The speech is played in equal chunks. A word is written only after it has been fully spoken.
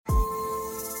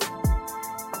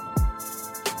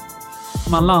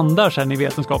man landar sen i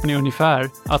vetenskapen i ungefär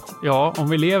att ja, om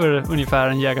vi lever ungefär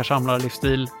en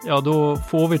jägar-samlar-livsstil, ja då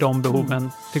får vi de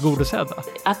behoven tillgodosedda.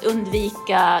 Att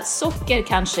undvika socker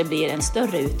kanske blir en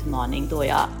större utmaning då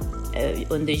jag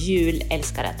under jul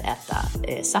älskar att äta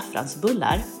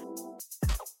saffransbullar.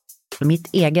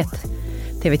 Mitt eget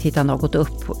tv-tittande har gått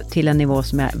upp till en nivå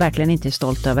som jag verkligen inte är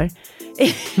stolt över.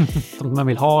 Man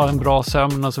vill ha en bra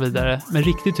sömn och så vidare. Men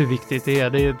riktigt hur viktigt det är,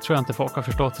 det tror jag inte folk har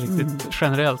förstått riktigt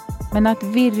generellt. Men att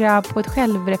virra på ett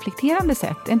självreflekterande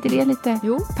sätt, är inte det lite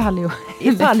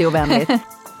paleovänligt?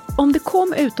 Om det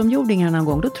kom utomjordingar någon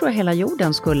gång, då tror jag hela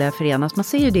jorden skulle förenas. Man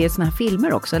ser ju det i såna här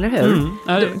filmer också, eller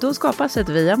hur? Då skapas ett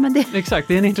vi. Ja, men det... Exakt,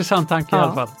 det är en intressant tanke i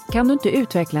alla fall. Kan du inte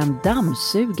utveckla en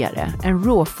dammsugare? En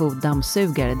raw food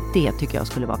dammsugare, det tycker jag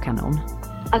skulle vara kanon.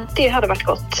 Ja, det hade varit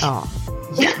gott. Ja,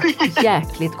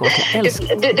 jäkligt gott. Jag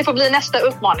älskar. Det får bli nästa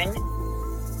utmaning.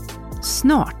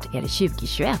 Snart är det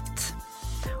 2021.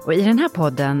 Och i den här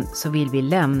podden så vill vi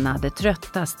lämna det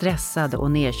trötta, stressade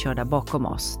och nedkörda bakom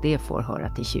oss. Det får höra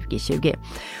till 2020.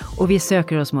 Och vi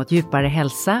söker oss mot djupare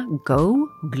hälsa,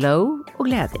 glow och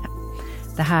glädje.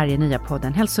 Det här är nya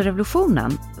podden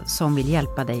Hälsorevolutionen som vill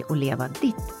hjälpa dig att leva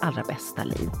ditt allra bästa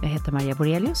liv. Jag heter Maria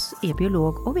Borelius, är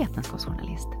biolog och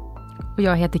vetenskapsjournalist. Och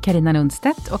jag heter Carina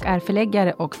Lundstedt och är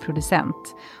förläggare och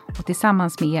producent. Och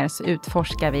tillsammans med er så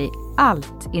utforskar vi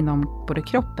allt inom både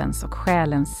kroppens och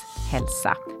själens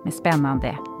hälsa med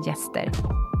spännande gäster.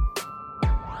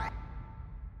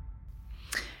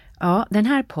 Ja, den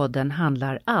här podden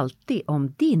handlar alltid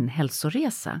om din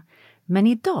hälsoresa. Men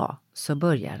idag så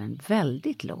börjar den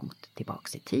väldigt långt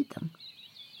tillbaks i tiden.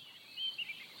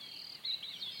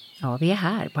 Ja, vi är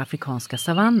här på afrikanska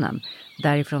savannen,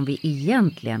 därifrån vi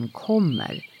egentligen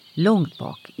kommer, långt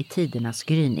bak i tidernas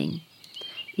gryning.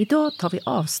 Idag tar vi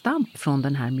avstamp från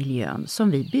den här miljön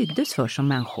som vi byggdes för som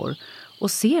människor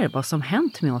och ser vad som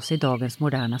hänt med oss i dagens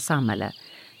moderna samhälle,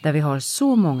 där vi har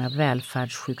så många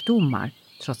välfärdssjukdomar,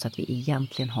 trots att vi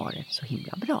egentligen har det så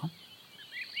himla bra.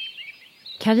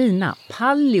 Carina,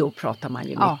 paleo pratar man ju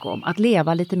mycket om. Att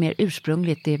leva lite mer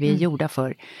ursprungligt, det vi är gjorda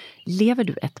för. Lever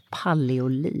du ett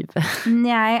paleoliv?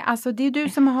 Nej, alltså det är du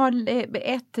som har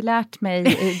lärt mig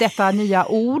detta nya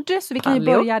ord. Så vi kan ju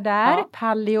börja där. Ja.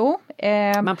 Paleo.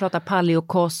 Man pratar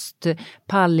paleokost,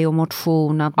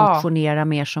 paleomotion, att motionera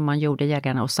mer som man gjorde,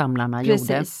 jägarna och samlarna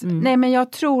gjorde. Nej, men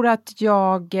jag tror att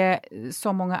jag,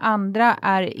 som många andra,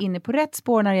 är inne på rätt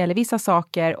spår när det gäller vissa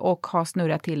saker och har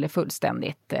snurrat till det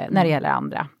fullständigt när det gäller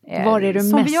andra. Var är du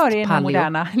som mest vi gör i den paleo?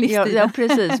 moderna livsstilen. Ja,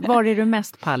 precis. Var är du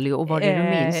mest paleo och var är du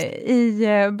minst? I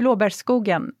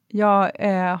blåbärsskogen. Jag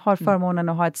har förmånen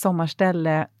att ha ett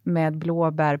sommarställe med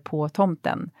blåbär på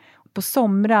tomten. På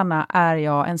somrarna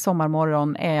en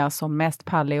sommarmorgon är jag som mest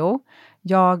paleo.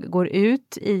 Jag går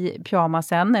ut i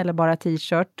pyjamasen eller bara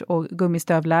t-shirt och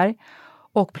gummistövlar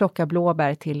och plockar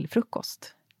blåbär till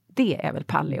frukost. Det är väl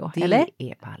paleo, eller?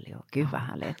 Det är paleo. Gud vad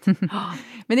härligt.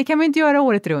 Men det kan man inte göra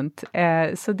året runt.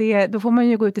 Så då får man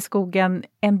ju gå ut i skogen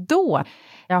ändå.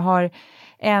 Jag har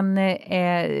en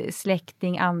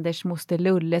släkting, Anders moster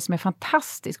Lulle, som är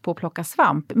fantastisk på att plocka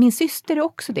svamp. Min syster är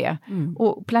också det.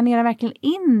 Och planerar verkligen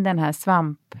in den här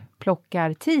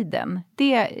svampplockartiden.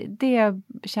 Det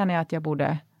känner jag att jag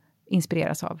borde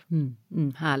inspireras av.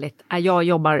 Härligt. Jag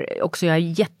är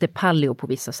jättepaleo på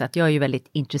vissa sätt. Jag är ju väldigt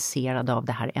intresserad av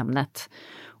det här ämnet.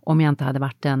 Om jag inte hade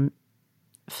varit en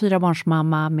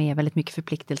 4-barnsmamma med väldigt mycket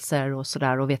förpliktelser och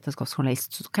sådär och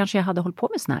vetenskapsjournalist, så kanske jag hade hållit på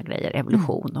med såna här grejer,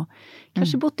 evolution och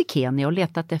kanske bott i Kenya och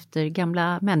letat efter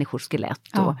gamla människors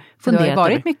skelett. Och det har ju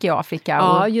varit mycket i Afrika.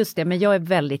 Ja, just det, men jag är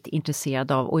väldigt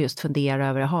intresserad av att just fundera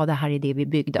över, det här är det vi är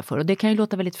byggda för, och det kan ju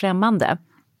låta väldigt främmande.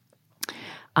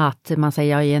 Att man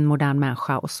säger jag är en modern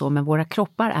människa och så, men våra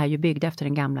kroppar är ju byggda efter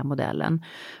den gamla modellen.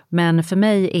 Men för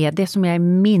mig är det som jag är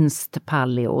minst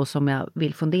paleo och som jag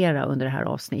vill fundera under det här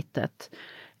avsnittet,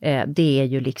 det är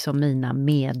ju liksom mina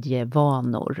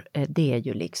medievanor. Det är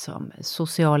ju liksom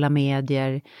sociala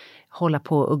medier, hålla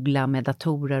på och uggla med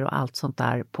datorer och allt sånt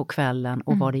där på kvällen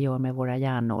och vad det gör med våra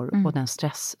hjärnor och den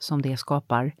stress som det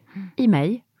skapar i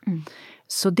mig.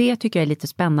 Så det tycker jag är lite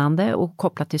spännande och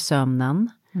kopplat till sömnen.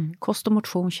 Kost och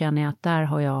motion känner jag att där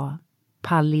har jag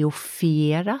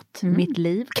paleofierat mitt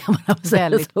liv, kan man säga.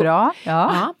 Väldigt bra.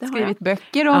 Ja, skrivit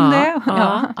böcker om det.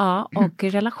 Ja, och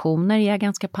relationer är jag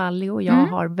ganska paleo. Jag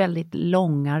har väldigt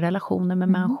långa relationer med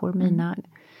människor. Mina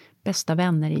bästa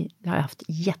vänner har jag haft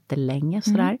jättelänge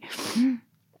sådär.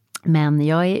 Men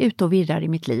jag är ute och virrar i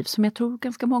mitt liv som jag tror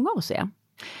ganska många av oss är.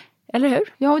 Eller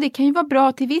hur? Ja, och det kan ju vara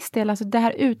bra till viss del, alltså det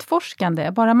här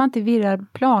utforskande, bara man inte virrar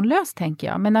planlöst tänker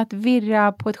jag, men att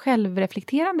virra på ett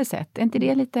självreflekterande sätt, är inte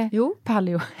det lite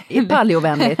paleo?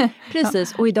 Paleovänligt,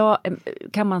 precis. Och idag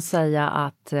kan man säga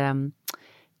att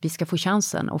vi ska få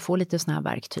chansen att få lite såna här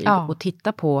verktyg och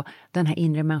titta på den här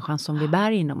inre människan som vi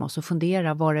bär inom oss och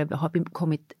fundera var det har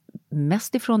kommit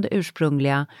mest ifrån det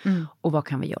ursprungliga och vad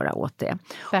kan vi göra åt det.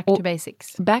 Back to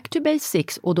basics. Back to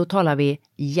basics, och då talar vi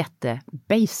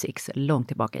jättebasics långt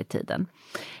tillbaka i tiden.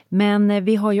 Men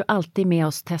vi har ju alltid med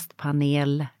oss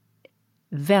testpanel,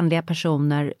 vänliga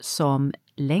personer som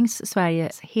längs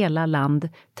Sveriges hela land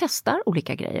testar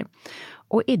olika grejer.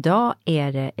 Och idag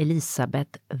är det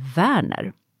Elisabeth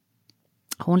Werner.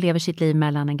 Hon lever sitt liv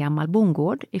mellan en gammal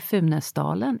bondgård i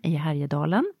Funäsdalen i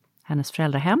Härjedalen, hennes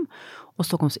föräldrahem, och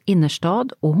Stockholms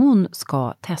innerstad, och hon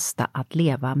ska testa att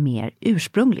leva mer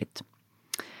ursprungligt.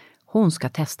 Hon ska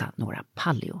testa några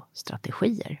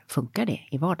paleo-strategier. Funkar det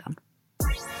i vardagen?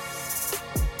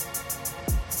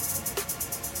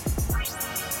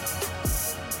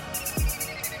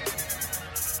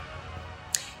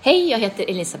 Hej, jag heter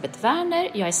Elisabeth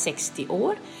Werner, jag är 60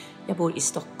 år. Jag bor i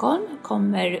Stockholm,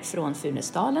 kommer från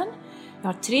Funäsdalen. Jag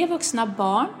har 3 vuxna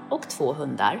barn och 2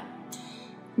 hundar.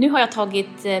 Nu har jag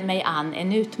tagit mig an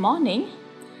en utmaning.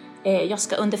 Jag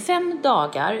ska under 5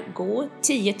 dagar gå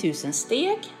 10 000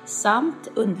 steg samt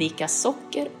undvika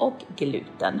socker och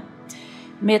gluten.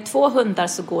 Med 2 hundar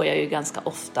så går jag ju ganska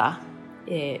ofta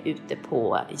ute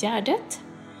på Gärdet.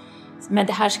 Men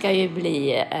det här ska ju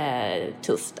bli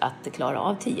tufft att klara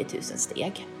av 10 000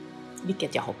 steg,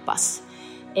 vilket jag hoppas.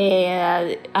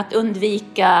 Att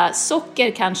undvika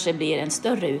socker kanske blir en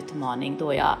större utmaning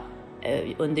då jag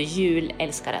under jul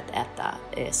älskar att äta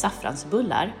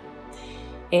saffransbullar.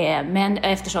 Men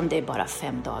eftersom det är bara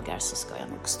 5 dagar så ska jag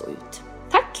nog stå ut.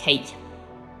 Tack, hej!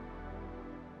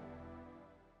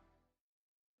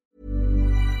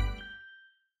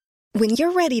 When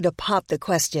you're ready to pop the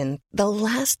question, the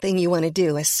last thing you want to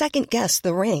do is second-guess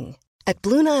the ring. At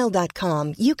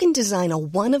BlueNile.com, you can design a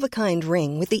one-of-a-kind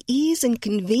ring with the ease and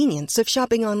convenience of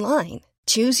shopping online.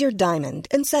 Choose your diamond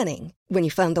and setting. When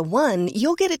you find the one,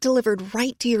 you'll get it delivered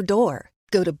right to your door.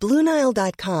 Go to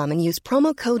BlueNile.com and use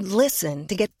promo code LISTEN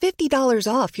to get $50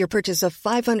 off your purchase of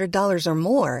 $500 or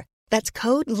more. That's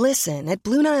code LISTEN at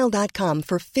BlueNile.com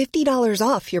for $50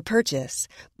 off your purchase.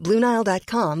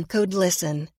 BlueNile.com, code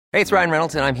LISTEN. Hey, it's Ryan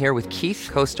Reynolds, and I'm here with Keith,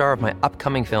 co-star of my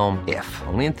upcoming film, If,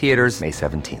 only in theaters May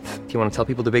 17th. Do you want to tell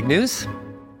people the big news?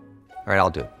 All right,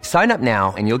 I'll do it. Sign up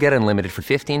now and you'll get unlimited for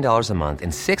 $15 a month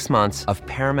and 6 months of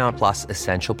Paramount Plus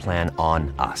Essential Plan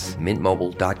on us.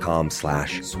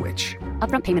 MintMobile.com/switch.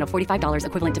 Upfront payment of $45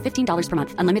 equivalent to $15 per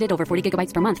month. Unlimited over 40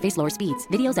 gigabytes per month. Face lower speeds.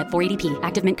 Videos at 480p.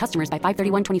 Active Mint customers by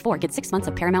 531.24 get 6 months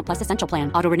of Paramount Plus Essential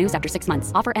Plan. Auto renews after 6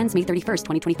 months. Offer ends May 31st,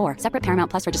 2024. Separate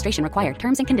Paramount Plus registration required.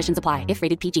 Terms and conditions apply if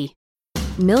rated PG.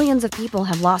 Millions of people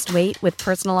have lost weight with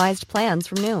personalized plans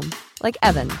from Noom. Like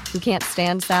Evan, who can't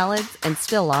stand salads and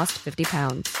still lost 50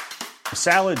 pounds.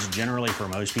 Salads generally for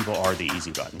most people are the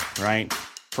easy button, right?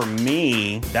 For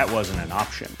me, that wasn't an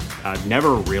option. I never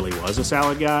really was a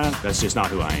salad guy. That's just not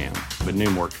who I am. But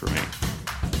Noom worked for me.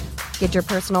 Get your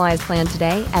personalized plan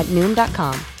today at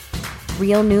Noom.com.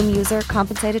 Real Noom user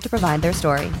compensated to provide their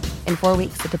story. In 4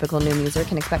 weeks, the typical Noom user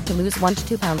can expect to lose 1 to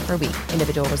 2 pounds per week.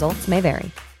 Individual results may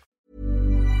vary.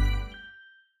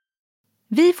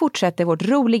 Vi fortsätter vårt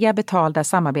roliga betalda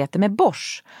samarbete med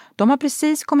Bosch. De har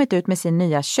precis kommit ut med sin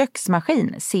nya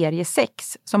köksmaskin, serie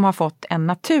 6, som har fått en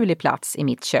naturlig plats i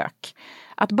mitt kök.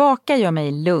 Att baka gör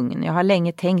mig lugn. Jag har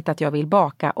länge tänkt att jag vill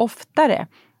baka oftare.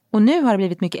 Och nu har det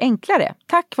blivit mycket enklare,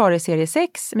 tack vare serie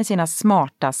 6 med sina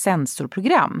smarta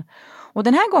sensorprogram. Och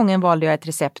den här gången valde jag ett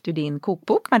recept ur din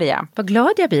kokbok, Maria. Vad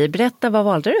glad jag blir. Berätta, vad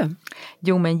valde du?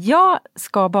 Jo, men jag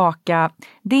ska baka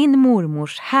din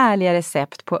mormors härliga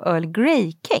recept på Earl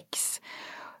Grey-kex.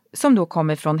 Som då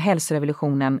kommer från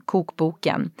Hälsorevolutionen,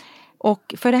 kokboken.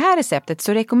 Och för det här receptet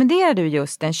så rekommenderar du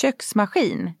just en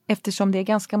köksmaskin eftersom det är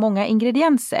ganska många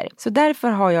ingredienser. Så därför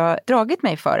har jag dragit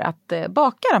mig för att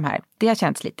baka de här. Det har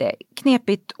känts lite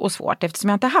knepigt och svårt eftersom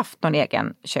jag inte haft någon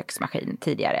egen köksmaskin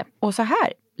tidigare. Och så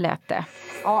här lät det.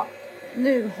 Ja,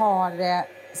 nu har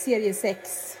serie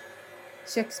 6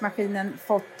 köksmaskinen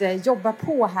fått jobba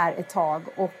på här ett tag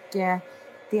och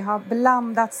det har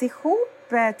blandats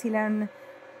ihop till en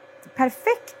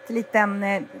perfekt liten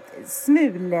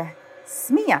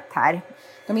smulsmet här.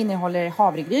 De innehåller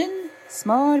havregryn,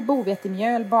 smör,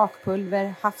 bovetemjöl,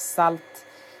 bakpulver, havssalt,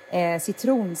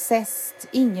 citronzest,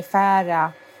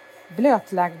 ingefära,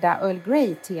 blötlagda Earl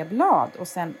Grey-teblad och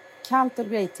sen kallt Earl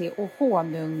Grey-te och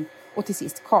honung och till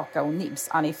sist kakao nibs.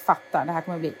 Ja, ni fattar, det här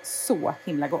kommer bli så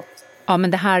himla gott. Ja,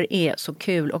 men det här är så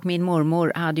kul och min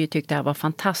mormor hade ju tyckt det här var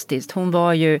fantastiskt. Hon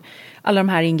var ju, alla de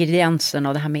här ingredienserna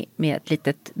och det här med ett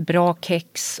litet bra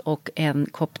kex och en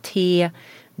kopp te.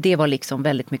 Det var liksom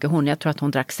väldigt mycket hon. Jag tror att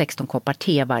hon drack 16 koppar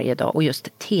te varje dag och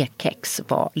just tekex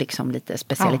var liksom lite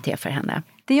specialitet för henne.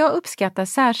 Det jag uppskattar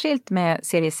särskilt med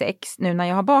serie 6 nu när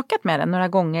jag har bakat med den några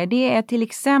gånger, det är till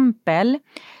exempel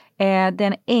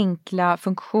den enkla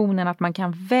funktionen att man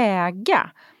kan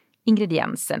väga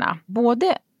ingredienserna.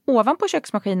 Både ovanpå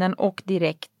köksmaskinen och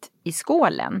direkt i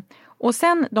skålen. Och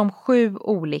sen de 7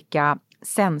 olika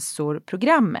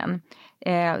sensorprogrammen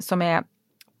som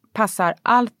passar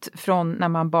allt från när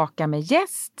man bakar med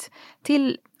jäst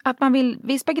till att man vill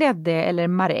vispa grädde eller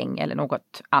maräng eller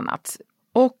något annat.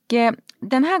 Och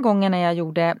den här gången när jag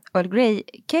gjorde Earl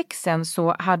Grey-kexen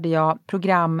så hade jag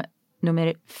program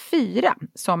nummer 4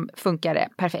 som funkade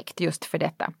perfekt just för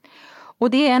detta. Och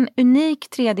det är en unik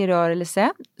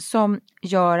 3D-rörelse som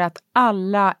gör att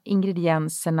alla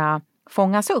ingredienserna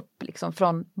fångas upp liksom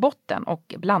från botten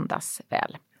och blandas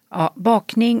väl. Ja,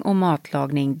 bakning och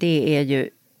matlagning, det är ju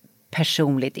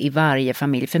personligt i varje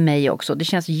familj, för mig också. Det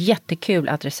känns jättekul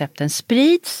att recepten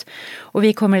sprids och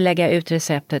vi kommer lägga ut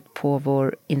receptet på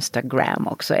vår Instagram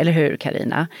också, eller hur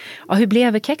Carina? Ja, hur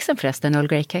blev kexen förresten, Earl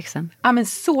Grey-kexen? Ja, men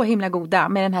så himla goda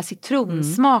med den här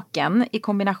citronsmaken i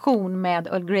kombination med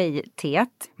Earl Grey-teet.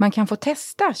 Man kan få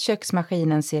testa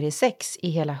köksmaskinen serie 6 i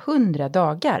hela 100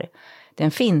 dagar.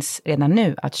 Den finns redan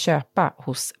nu att köpa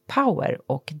hos Power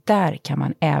och där kan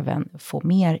man även få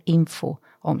mer info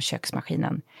om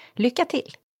köksmaskinen. Lycka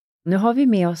till! Nu har vi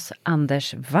med oss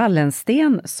Anders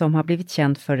Wallensten som har blivit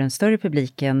känd för den större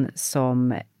publiken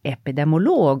som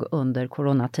epidemiolog under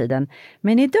coronatiden.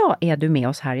 Men idag är du med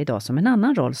oss här idag som en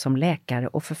annan roll som läkare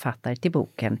och författare till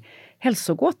boken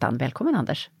Hälsogåtan. Välkommen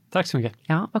Anders! Tack så mycket!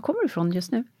 Ja, var kommer du ifrån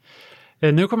just nu?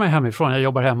 Nu kommer jag hemifrån, jag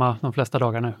jobbar hemma de flesta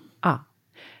dagar nu.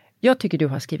 Jag tycker du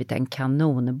har skrivit en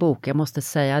kanonbok, jag måste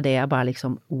säga det, jag bara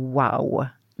liksom wow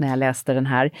när jag läste den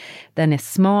här. Den är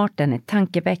smart, den är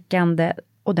tankeväckande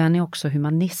och den är också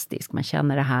humanistisk. Man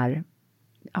känner det här,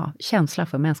 känsla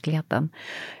för mänskligheten.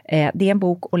 Det är en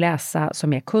bok att läsa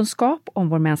som är kunskap om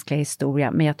vår mänskliga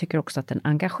historia, men jag tycker också att den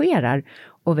engagerar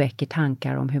och väcker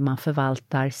tankar om hur man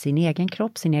förvaltar sin egen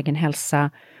kropp, sin egen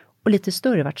hälsa och lite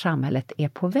större vart samhället är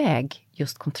på väg.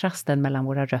 Just kontrasten mellan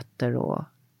våra rötter och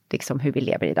liksom hur vi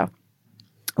lever idag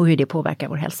och hur det påverkar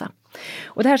vår hälsa.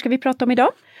 Och det här ska vi prata om idag.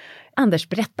 Anders,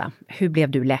 berätta, hur blev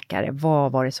du läkare?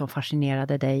 Vad var det som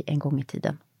fascinerade dig en gång i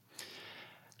tiden?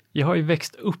 Jag har ju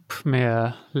växt upp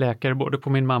med läkare både på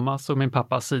min mammas och min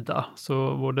pappas sida.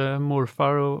 Så både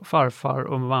morfar och farfar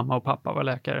och mamma och pappa var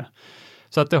läkare.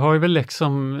 Så att det har ju väl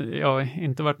liksom,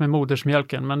 inte varit med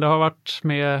modersmjölken, men det har varit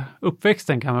med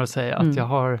uppväxten kan man väl säga. Att jag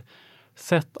har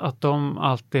sett att de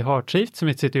alltid har trivts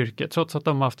med sitt yrke, trots att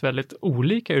de har haft väldigt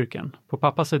olika yrken. På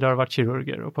pappas sida har det varit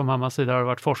kirurger och på mammas sida har det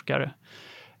varit forskare.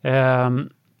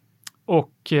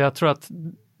 Och jag tror att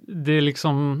det är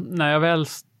liksom, när jag väl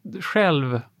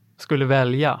själv skulle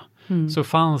välja så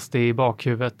fanns det i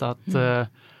bakhuvudet att det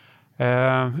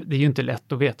är ju inte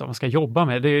lätt att veta vad man ska jobba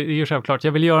med. Det är ju självklart,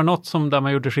 jag vill göra något där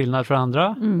man gjorde skillnad för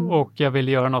andra och jag vill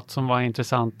göra något som var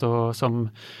intressant och som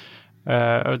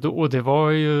och det var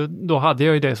ju, då hade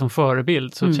jag ju det som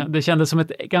förebild så det kändes som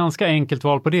ett ganska enkelt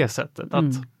val på det sättet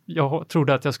att jag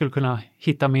trodde att jag skulle kunna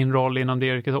hitta min roll inom det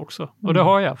yrket också och det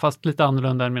har jag, fast lite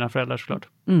annorlunda än mina föräldrar såklart.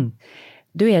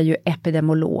 Du är ju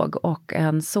epidemiolog och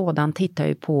en sådan tittar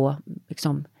ju på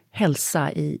liksom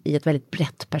hälsa i ett väldigt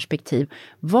brett perspektiv.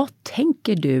 Vad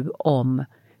tänker du om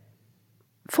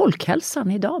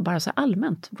folkhälsan idag, bara så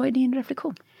allmänt? Vad är din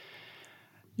reflektion?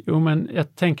 Jo, men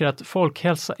jag tänker att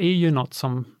folkhälsa är ju något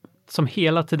som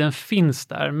hela tiden finns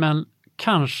där, men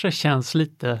kanske känns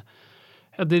lite,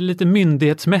 det är lite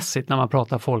myndighetsmässigt när man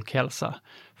pratar folkhälsa.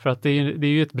 För att det är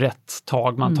ju ett brett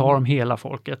tag man tar om hela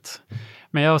folket.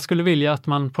 Men jag skulle vilja att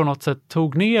man på något sätt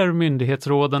tog ner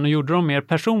myndighetsråden och gjorde dem mer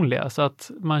personliga så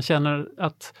att man känner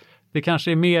att det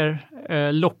kanske är mer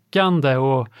lockande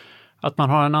och att man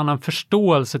har en annan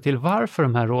förståelse till varför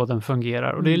de här råden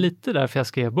fungerar. Och det är lite därför jag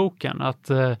skrev boken.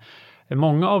 Att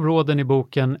många av råden i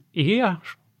boken är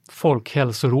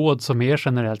folkhälsoråd som är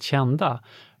generellt kända.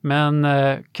 Men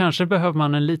kanske behöver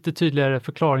man en lite tydligare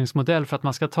förklaringsmodell för att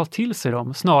man ska ta till sig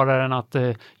dem. Snarare än att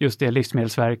just det är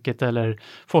Livsmedelsverket eller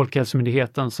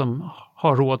Folkhälsomyndigheten som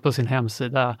har råd på sin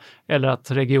hemsida. Eller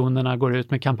att regionerna går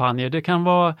ut med kampanjer. Det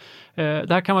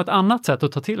här kan vara ett annat sätt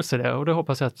att ta till sig det och det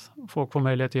hoppas jag att folk får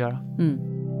möjlighet att göra.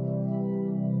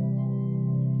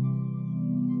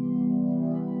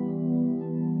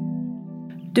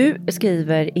 Du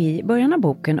skriver i början av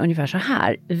boken ungefär så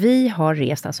här. Vi har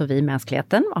rest, alltså vi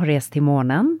mänskligheten har rest till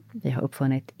månen. Vi har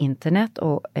uppfunnit internet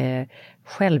och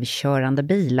självkörande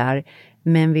bilar.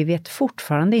 Men vi vet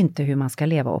fortfarande inte hur man ska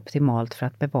leva optimalt för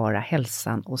att bevara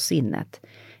hälsan och sinnet.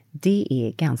 Det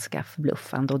är ganska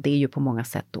förbluffande och det är ju på många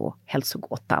sätt då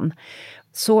hälsogåtan.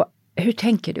 Så hur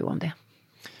tänker du om det?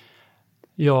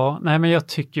 Ja, men jag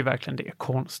tycker verkligen det är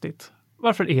konstigt.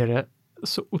 Varför är det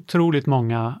så otroligt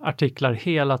många artiklar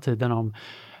hela tiden om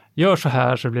gör så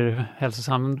här så blir det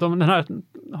hälsosam.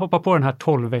 Hoppa på den här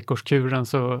 12-veckorskuren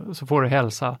så får du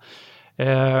hälsa.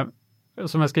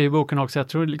 Som jag skriver i boken också, jag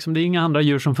tror liksom det är inga andra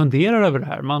djur som funderar över det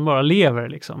här. Man bara lever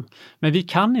liksom. Men vi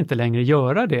kan inte längre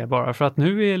göra det bara för att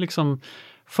nu är liksom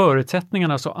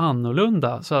förutsättningarna så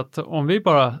annorlunda. Så att om vi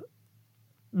bara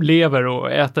lever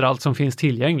och äter allt som finns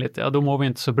tillgängligt, ja då mår vi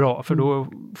inte så bra. För då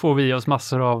får vi oss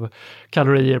massor av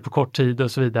kalorier på kort tid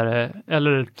och så vidare.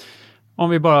 Eller om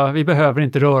vi behöver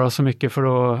inte röra oss så mycket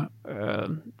för att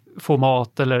få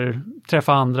mat eller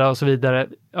träffa andra och så vidare.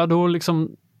 Ja då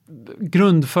liksom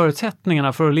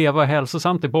grundförutsättningarna för att leva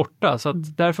hälsosamt är borta. Så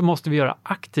att därför måste vi göra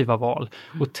aktiva val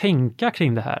och tänka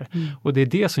kring det här. Och det är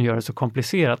det som gör det så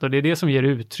komplicerat och det är det som ger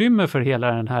utrymme för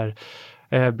hela den här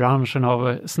branschen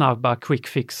av snabba quick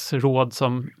fix-råd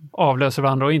som avlöser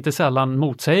varandra och inte sällan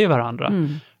motsäger varandra.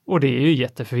 Och det är ju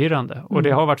jätteförvirrande och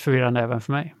det har varit förvirrande även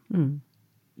för mig.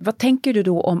 Vad tänker du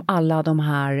då om alla de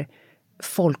här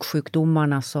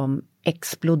folksjukdomarna som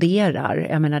exploderar?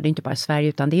 Jag menar det är inte bara Sverige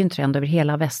utan det är en trend över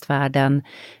hela västvärlden.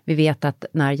 Vi vet att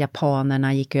när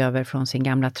japanerna gick över från sin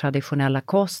gamla traditionella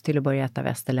kost till att börja äta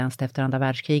västerländskt efter andra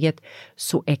världskriget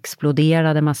så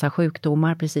exploderade massa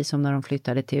sjukdomar precis som när de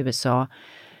flyttade till USA.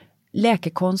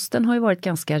 Läkekonsten har ju varit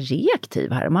ganska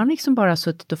reaktiv här. Man har liksom bara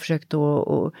suttit och försökt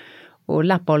att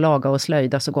lappa och laga och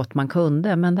slöjda så gott man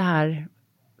kunde. Men det här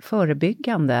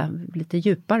förebyggande, lite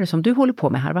djupare som du håller på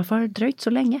med här, varför har det dröjt så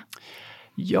länge?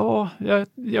 Ja,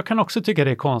 jag kan också tycka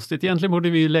det är konstigt. Egentligen borde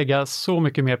vi lägga så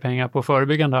mycket mer pengar på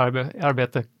förebyggande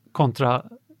arbete kontra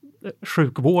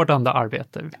sjukvårdande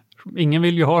arbete. Ingen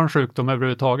vill ju ha en sjukdom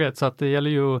överhuvudtaget så att det gäller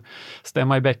ju att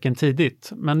stämma i bäcken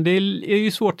tidigt. Men det är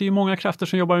ju svårt, det är ju många krafter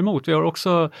som jobbar emot. Vi har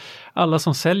också alla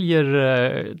som säljer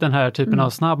den här typen av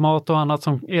snabbmat och annat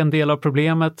som är en del av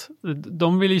problemet.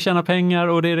 De vill ju tjäna pengar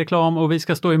och det är reklam och vi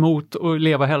ska stå emot och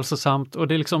leva hälsosamt och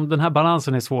det är liksom, den här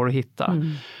balansen är svår att hitta.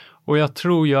 Och jag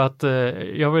tror ju att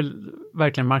jag vill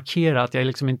verkligen markera att jag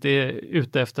liksom inte är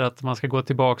ute efter att man ska gå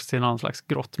tillbaks till någon slags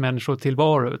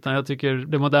grottmänniskotillvaro utan jag tycker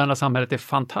det moderna samhället är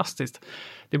fantastiskt.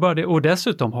 Det är bara det. Och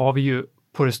dessutom har vi ju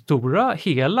på det stora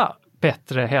hela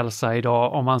bättre hälsa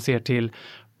idag om man ser till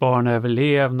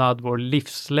barnöverlevnad, vår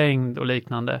livslängd och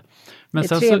liknande. Men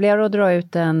det är trevligare att dra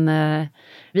ut en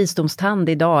visdomstand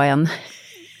idag än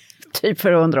typ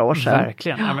för 100 år sedan.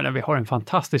 Verkligen, jag menar, vi har en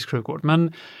fantastisk sjukvård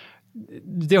men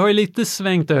det har ju lite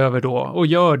svängt över då och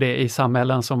gör det i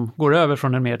samhällen som går över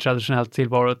från en mer traditionell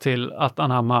tillvaro till att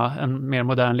anamma en mer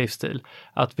modern livsstil.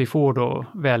 Att vi får då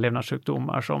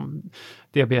vällevnadssjukdomar som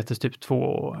diabetes typ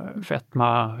 2,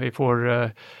 fetma, vi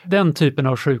får den typen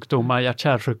av sjukdomar,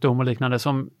 hjärt-kärlsjukdom och liknande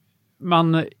som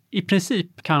man i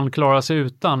princip kan klara sig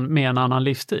utan med en annan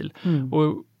livsstil.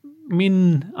 Och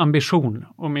min ambition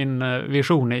och min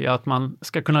vision är att man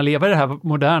ska kunna leva i det här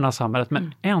moderna samhället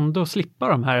men ändå slippa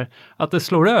de här, att det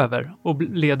slår över och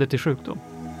leder till sjukdom.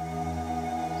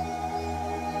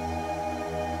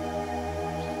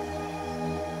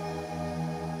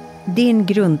 Din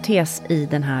grundtes i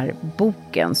den här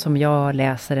boken som jag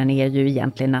läser den är ju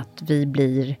egentligen att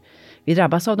vi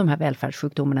drabbas av de här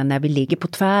välfärdssjukdomarna när vi ligger på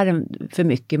tvären för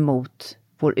mycket mot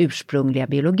vår ursprungliga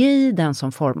biologi, den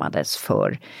som formades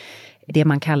för det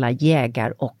man kallar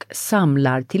jägar- och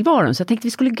samlartillvaron. Så jag tänkte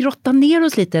vi skulle grotta ner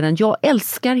oss lite i den. Jag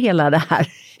älskar hela det här.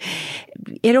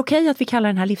 Är det okej att vi kallar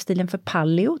den här livsstilen för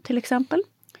paleo till exempel?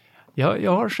 Ja,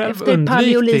 jag har själv efter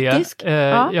undvikit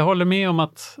det. Jag håller med om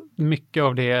att mycket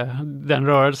av den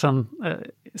rörelsen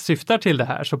syftar till det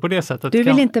här. Så på det sättet du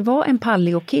vill inte vara en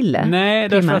paleo-kille? Nej,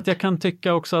 därför att jag kan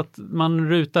tycka också att man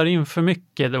rutar in för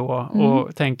mycket då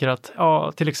och tänker att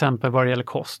till exempel vad det gäller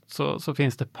kost så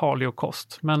finns det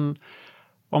paleokost. Men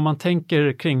om man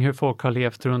tänker kring hur folk har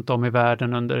levt runt om i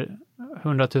världen under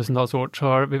hundratusentals år så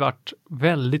har vi varit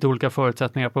väldigt olika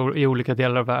förutsättningar i olika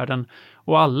delar av världen.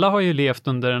 Och alla har ju levt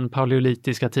under den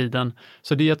paleolitiska tiden.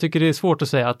 Så jag tycker det är svårt att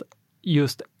säga att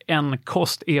just en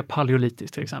kost är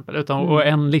paleolitisk till exempel, och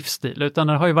en livsstil, utan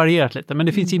den har ju varierat lite. Men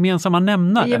det finns gemensamma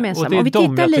nämnare och det är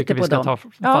de jag tycker vi ska ta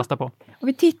fasta på. Om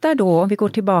vi tittar då, om vi går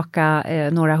tillbaka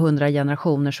några 100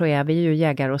 generationer så är vi ju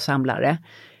jägare och samlare.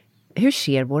 Hur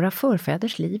ser våra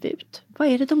förfäders liv ut? Vad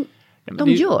är det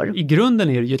I grunden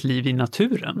är det ju ett liv i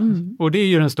naturen. Och det är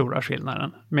ju den stora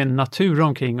skillnaden. Med natur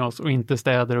omkring oss och inte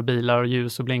städer och bilar och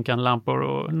ljus och blinkande lampor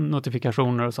och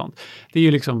notifikationer och sånt. Det är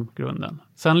ju liksom grunden.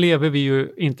 Sen lever vi ju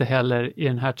inte heller i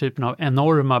den här typen av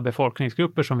enorma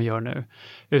befolkningsgrupper som vi gör nu.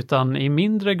 Utan i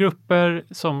mindre grupper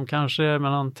som kanske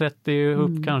mellan 30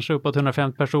 upp kanske uppåt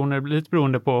 150 personer, lite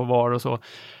beroende på var och så.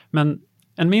 Men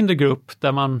en mindre grupp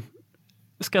där man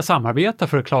ska samarbeta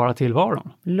för att klara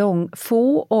tillvaron.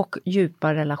 Få och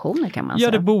djupa relationer kan man säga.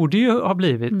 Ja, det borde ju ha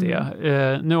blivit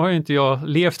det. Nu har ju inte jag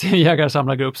levt i en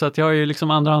jägarsamlargrupp så att jag har ju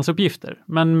liksom andrahandsuppgifter.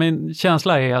 Men min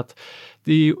känsla är att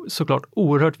det är ju såklart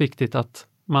oerhört viktigt att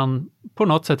man på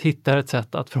något sätt hittar ett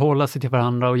sätt att förhålla sig till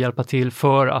varandra och hjälpa till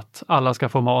för att alla ska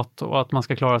få mat och att man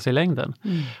ska klara sig i längden.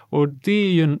 Och det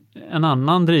är ju en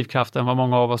annan drivkraft än vad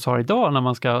många av oss har idag när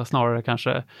man ska snarare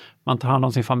kanske, man tar hand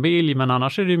om sin familj, men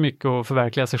annars är det mycket att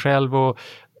förverkliga sig själv och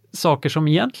saker som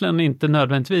egentligen inte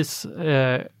nödvändigtvis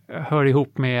hör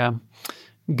ihop med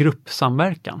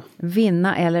gruppsamverkan.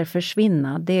 Vinna eller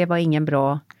försvinna, det var ingen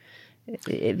bra...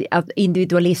 Att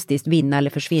individualistiskt vinna eller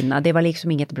försvinna, det var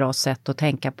liksom inget bra sätt att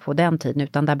tänka på den tiden,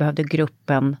 utan där behövde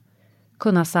gruppen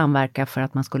kunna samverka för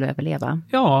att man skulle överleva.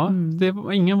 Ja,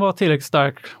 ingen var tillräckligt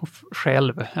stark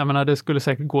själv. Jag menar, det skulle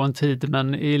säkert gå en tid,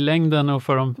 men i längden och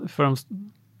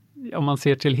om man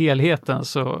ser till helheten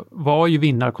så var ju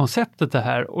vinnarkonceptet det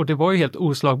här, och det var ju helt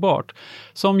oslagbart.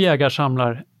 Som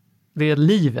jägarsamlar, det är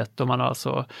livet då man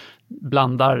alltså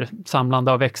blandar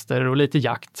samlande av växter och lite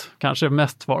jakt. Kanske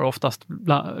mest var oftast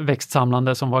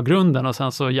växtsamlande som var grunden, och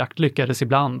sen så jakt lyckades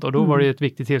ibland och då var det ett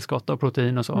viktigt tillskott av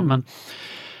protein och så. Men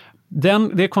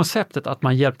det konceptet att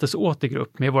man hjälptes åt i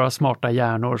grupp med våra smarta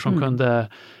hjärnor som kunde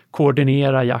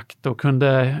koordinera jakt och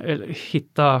kunde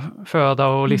hitta föda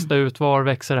och lista ut var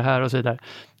växer det här och så vidare.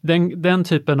 Den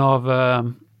typen av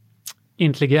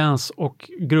intelligens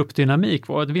och gruppdynamik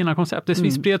var ett vinnarkoncept. Det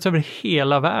spreds över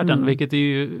hela världen, vilket är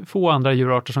ju få andra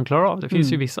djurarter som klarar av. Det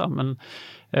finns ju vissa,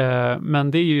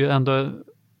 men det är ju ändå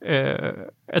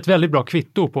ett väldigt bra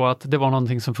kvitto på att det var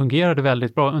någonting som fungerade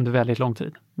väldigt bra under väldigt lång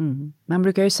tid. Man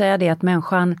brukar ju säga det att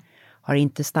människan har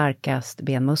inte starkast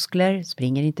benmuskler,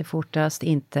 springer inte fortast,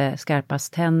 inte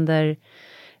skarpast tänder,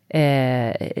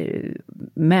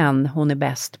 men hon är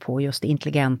bäst på just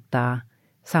intelligenta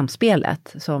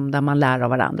samspelet där man lär av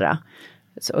varandra.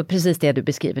 Så precis det du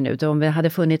beskriver nu. Om vi hade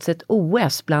funnits ett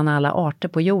OS bland alla arter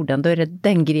på jorden, då är det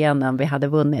den grenen vi hade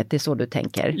vunnit. Det är så du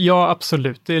tänker? Ja,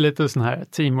 absolut. Det är lite sån här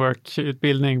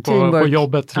teamwork-utbildning på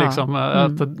jobbet. Ja. Liksom.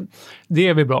 Att det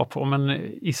är vi bra på, men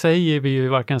i sig är vi ju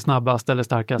varken snabbast eller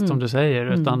starkast som du säger,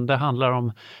 utan det handlar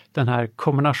om den här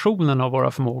kombinationen av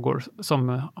våra förmågor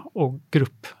och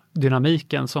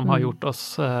gruppdynamiken som har gjort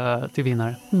oss till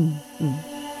vinnare.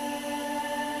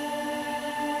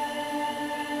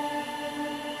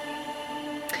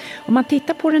 Om man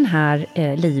tittar på den här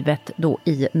livet då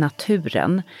i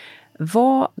naturen,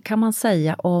 vad kan man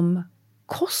säga om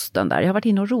kosten där? Jag har varit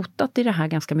inne och rotat i det här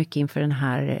ganska mycket inför den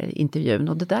här intervjun,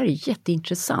 och det där är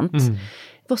jätteintressant.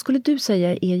 Vad skulle du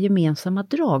säga är gemensamma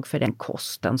drag för den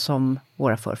kosten som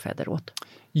våra förfäder åt?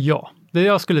 Ja, det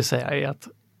jag skulle säga är att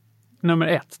nummer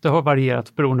 1, det har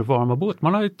varierat beroende på var man har bott.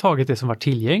 Man har ju tagit det som var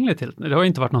tillgängligt till. Det har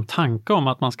inte varit någon tanke om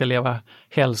att man ska leva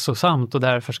hälsosamt och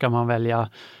därför ska man välja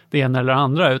det ena eller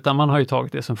andra, utan man har ju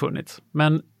tagit det som funnits.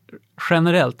 Men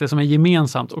generellt, det som är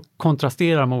gemensamt och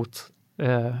kontrasterar mot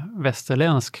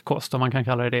västerländsk kost, om man kan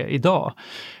kalla det idag,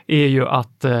 är ju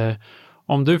att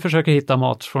om du försöker hitta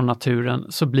mat från naturen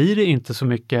så blir det inte så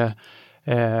mycket.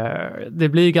 Det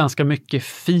blir ganska mycket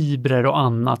fibrer och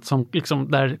annat som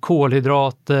liksom där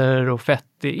kolhydrater och fett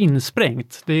är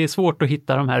insprängt. Det är svårt att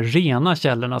hitta de här rena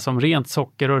källorna som rent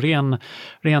socker och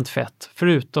rent fett,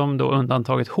 förutom då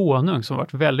undantaget honung som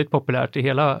varit väldigt populärt i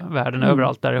hela världen,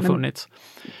 överallt där det har funnits.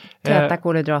 Täta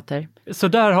kolhydrater. Så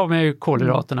där har vi ju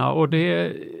kolhydraterna och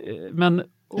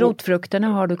rotfrukterna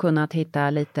har du kunnat hitta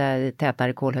lite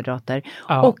tätare kolhydrater.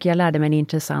 Ja. Och jag lärde mig en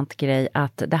intressant grej,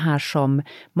 att det här som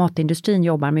matindustrin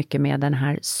jobbar mycket med, den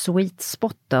här sweet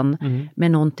spotten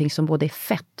med någonting som både är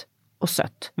fett och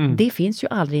sött. Det finns ju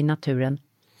aldrig i naturen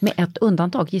med ett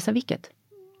undantag. Gissa vilket?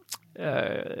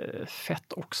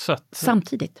 Fett och sött.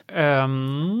 Samtidigt.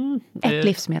 Ett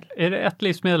livsmedel. Är det ett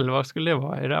livsmedel? Vad skulle det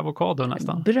vara? Är det avokado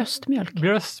nästan? Bröstmjölk.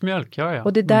 Bröstmjölk, ja.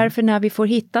 Och det är därför när vi får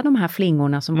hitta de här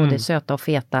flingorna som både är söta och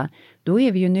feta, då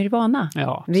är vi ju nirvana.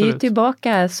 Ja, vi är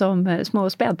tillbaka som små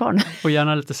spädbarn. Och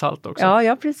gärna lite salt också.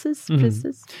 Ja, precis.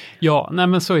 Ja, nej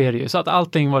men så är det ju. Så att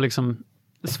allting var liksom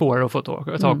svårare att få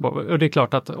tag på. Och det är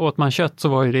klart att åt man kött så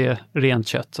var ju det rent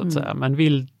kött så att säga. Men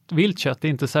vilt kött är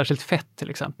inte särskilt fett till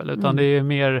exempel, utan det är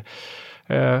mer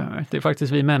Det är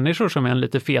faktiskt vi människor som är en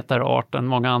lite fetare art än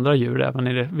många andra djur, även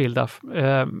i det vilda.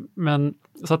 Men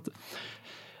så att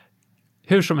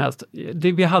hur som helst,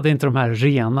 vi hade inte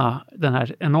den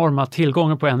här enorma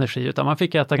tillgången på energi, utan man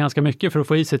fick äta ganska mycket för att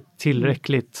få i sig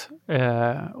tillräckligt.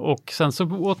 Och sen så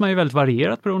åt man ju väldigt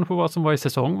varierat beroende på vad som var i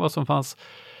säsong, vad som fanns.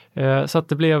 Så att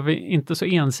det blev inte så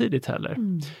ensidigt heller.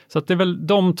 Så att det är väl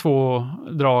de två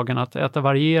dragen, att äta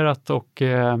varierat och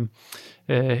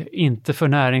inte för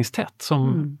näringstätt,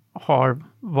 som har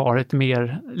varit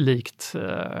mer likt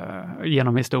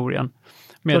genom historien.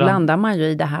 Då landar man ju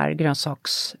i det här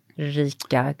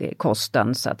grönsaksrika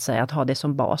kosten, så att säga, att ha det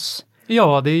som bas.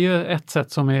 Ja, det är ju ett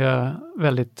sätt som är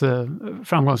väldigt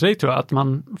framgångsrikt, tror jag, att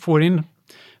man får in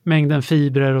mängden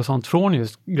fibrer och sånt från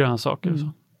just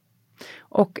grönsaker.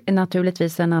 Och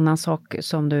naturligtvis en annan sak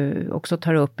som du också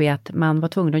tar upp är att man var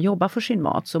tvungen att jobba för sin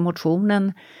mat, så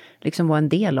motionen liksom var en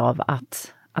del av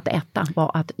att äta,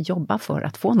 var att jobba för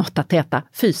att få något att äta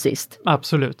fysiskt.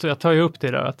 Absolut, jag tar ju upp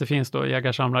det där, att det finns då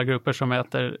jägarsamlargrupper som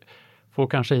får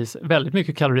kanske i väldigt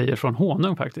mycket kalorier från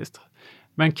honung faktiskt.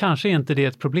 Men kanske inte det är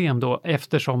ett problem då,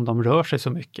 eftersom de rör sig så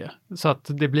mycket. Så att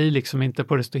det blir liksom inte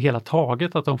på det hela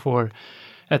taget att de får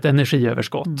ett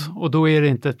energiöverskott. Och då är det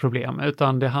inte ett problem,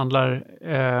 utan det handlar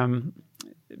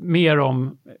mer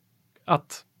om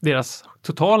att deras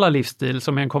totala livsstil,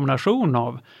 som är en kombination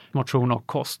av motion och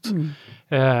kost,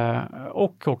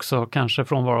 och också kanske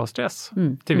frånvaro av stress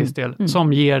till viss del,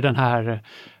 som ger den här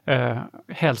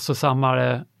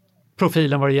hälsosammare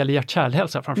profilen vad det gäller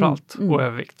hjärt-kärlhälsa framförallt, och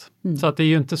övervikt. Så att det är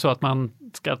ju inte så att man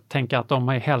ska tänka att de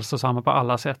är hälsosamma på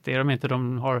alla sätt. Det är de inte.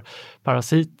 De har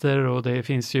parasiter och det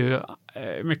finns ju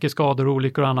mycket skador,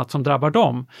 olyckor och annat som drabbar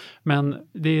dem. Men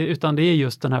utan det är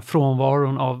just den här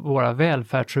frånvaron av våra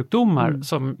välfärdssjukdomar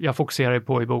som jag fokuserar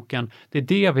på i boken. Det är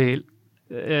det vi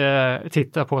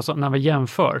tittar på när vi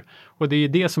jämför. Och det är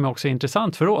det som är också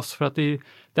intressant för oss, för att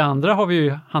det andra har vi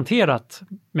ju hanterat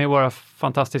med våra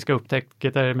fantastiska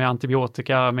upptäckter med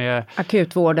antibiotika, med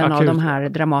akutvården av de här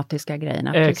dramatiska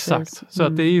grejerna. Exakt, precis. Så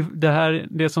att det är ju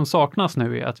det som saknas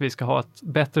nu är att vi ska ha ett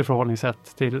bättre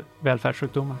förhållningssätt till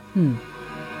välfärdssjukdomar.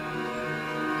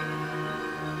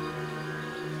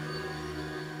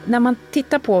 När man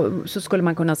tittar på, så skulle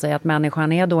man kunna säga att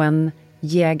människan är då en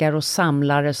jägare och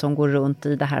samlare som går runt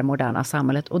i det här moderna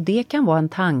samhället. Och det kan vara en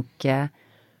tanke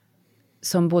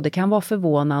som både kan vara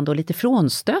förvånande och lite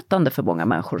frånstötande för många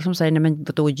människor. Som säger, nej men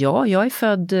då jag är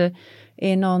född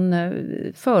i någon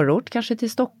förort, kanske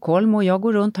till Stockholm, och jag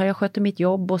går runt här, jag sköter mitt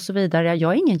jobb och så vidare.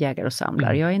 Jag är ingen jägare och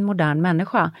samlare, jag är en modern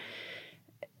människa.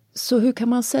 Så hur kan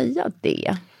man säga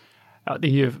det? Ja, det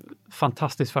är ju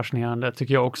fantastiskt fascinerande,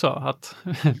 tycker jag också, att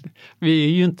vi är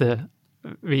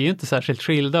ju inte särskilt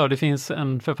skilda, och det finns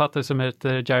en författare som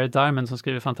heter Jared Diamond som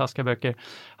skriver fantastiska böcker.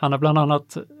 Han har bland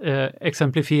annat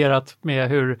exemplifierat med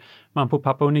hur man på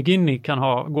Papua Nya Guinea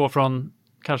kan gå från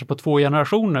kanske på 2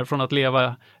 generationer från att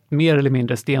leva mer eller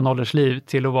mindre stenåldersliv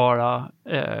till att vara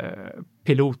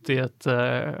pilot i ett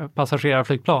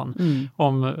passagerarflygplan.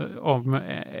 Om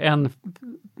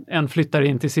en flyttar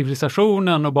in till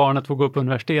civilisationen och barnet får gå upp på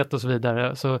universitet och så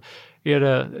vidare, så är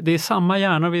det är samma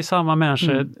hjärnor, vi är samma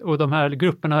människor, och de här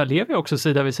grupperna lever också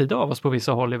sida vid sida av oss på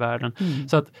vissa håll i världen.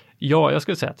 Så att jag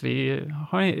skulle säga att vi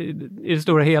har, i det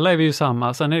stora hela är vi ju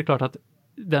samma. Sen är det klart att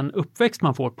den uppväxt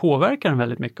man får påverkar den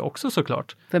väldigt mycket också,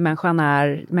 såklart. För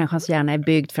människans hjärna är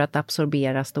byggd för att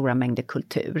absorbera stora mängder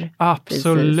kultur.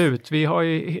 Absolut. Precis. Vi har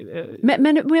ju...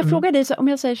 Men om jag frågar dig, om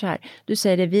jag säger så här, du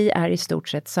säger det, vi är i stort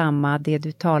sett samma, det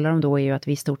du talar om då är ju att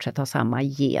vi i stort sett har samma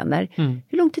gener.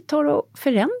 Hur lång tid tar det att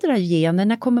förändra gener?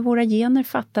 När kommer våra gener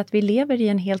fatta att vi lever i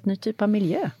en helt ny typ av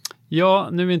miljö? Ja,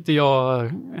 nu är inte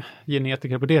jag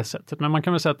genetiker på det sättet, men man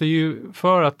kan väl säga att det är ju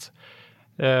för att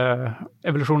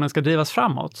evolutionen ska drivas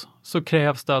framåt, så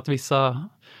krävs det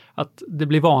att det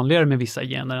blir vanligare med vissa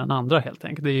gener än andra, helt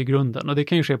enkelt. Det är ju grunden, och det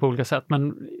kan ju ske på olika sätt,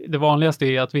 men det vanligaste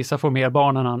är att vissa får mer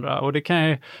barn än andra, och det kan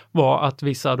ju vara att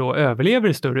vissa då överlever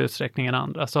i större utsträckning än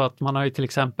andra, så att man har ju till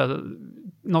exempel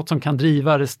något som kan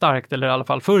driva det starkt, eller i alla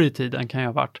fall förr i tiden kan ju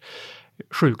ha varit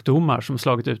sjukdomar som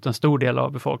slagit ut en stor del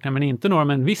av befolkningen, men inte några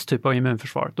med en viss typ av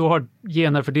immunförsvar. Då har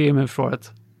gener för det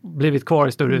immunförsvaret blivit kvar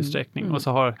i större utsträckning, och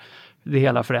så har det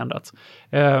hela förändrats.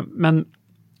 Men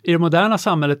i det moderna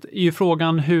samhället är ju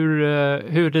frågan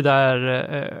hur det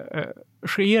där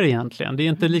sker egentligen. Det är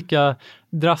inte lika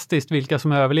drastiskt vilka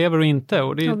som överlever och inte.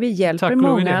 Och vi hjälper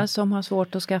många som har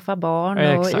svårt att skaffa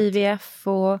barn, och IVF,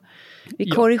 och vi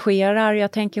korrigerar.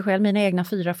 Jag tänker själv mina egna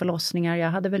 4 förlossningar. Jag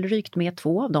hade väl rykt med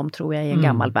 2 av dem, tror jag, i en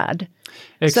gammal värld.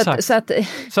 Exakt.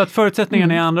 Så att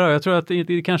förutsättningarna är andra. Jag tror att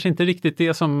det kanske inte riktigt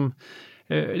det som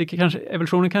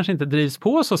evolutionen kanske inte drivs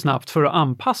på så snabbt för att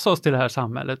anpassa oss till det här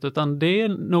samhället, utan det är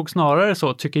nog snarare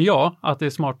så, tycker jag, att det är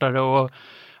smartare att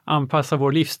anpassa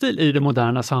vår livsstil i det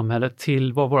moderna samhället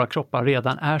till vad våra kroppar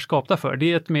redan är skapta för.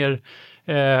 Det är ett mer,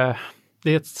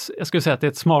 jag skulle säga att det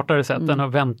är ett smartare sätt än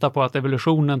att vänta på att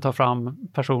evolutionen tar fram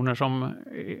personer som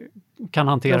kan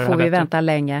hantera det här. Då får vi vänta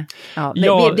länge. Ja,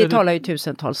 vi talar ju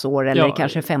tusentals år eller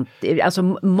kanske 50,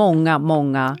 alltså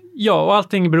många. Ja, och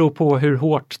allting beror på hur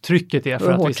hårt trycket är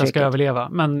för att vissa ska överleva.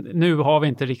 Men nu har vi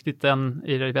inte riktigt den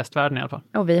i västvärlden i alla fall.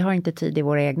 Och vi har inte tid i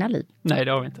våra egna liv. Nej,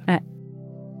 det har vi inte. Nej.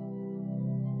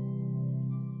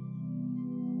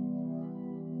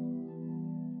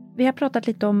 Vi har pratat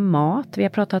lite om mat, vi har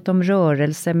pratat om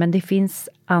rörelse, men det finns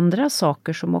andra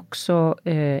saker som också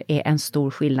är en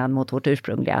stor skillnad mot vårt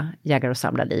ursprungliga jägar- och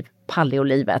samlarliv.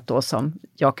 Paleolivet då, som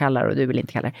jag kallar och du vill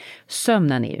inte kalla det.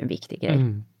 Sömnen är ju en viktig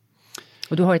grej.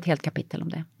 Och du har ett helt kapitel om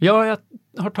det. Ja, jag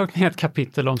har tagit med ett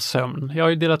kapitel om sömn. Jag har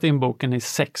ju delat in boken i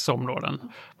 6 områden,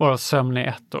 varav sömn är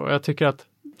ett. Och jag tycker att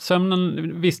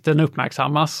sömnen, visst den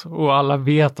uppmärksammas och alla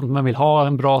vet att man vill ha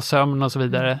en bra sömn och så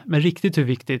vidare. Men riktigt hur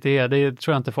viktigt det är, det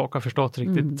tror jag inte folk har förstått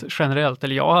riktigt generellt.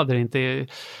 Eller jag hade det inte.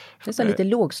 Det är så lite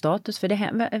låg status, för det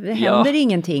händer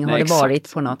ingenting har det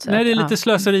varit på något sätt. Nej, det är lite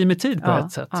slöseri med tid på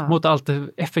ett sätt. Mot allt det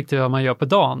effektiva man gör på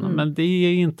dagen. Men det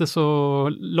är inte så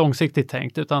långsiktigt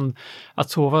tänkt, utan att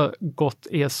sova gott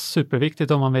är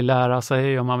superviktigt om man vill lära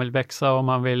sig, om man vill växa, om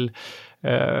man vill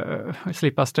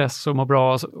slippa stress och må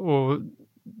bra och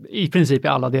i princip i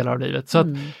alla delar av livet. Så att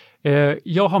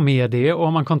jag har med det, och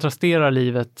om man kontrasterar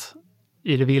livet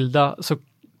i det vilda, så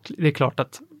det är klart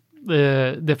att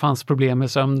det fanns problem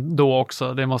med sömn då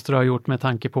också. Det måste det ha gjort med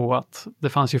tanke på att det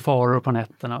fanns ju faror på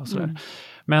nätterna och sådär.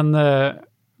 Men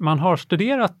man har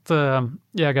studerat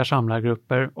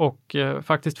jägar-samlargrupper och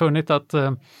faktiskt funnit att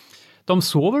de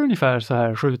sover ungefär så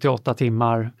här 7-8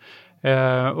 timmar.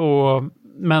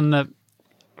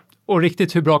 Och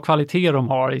riktigt hur bra kvalitet de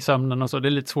har i sömnen och så, det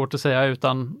är lite svårt att säga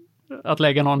utan att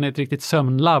lägga någon i ett riktigt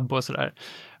sömnlabb och sådär.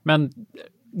 Men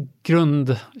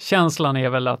grundkänslan är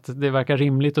väl att det verkar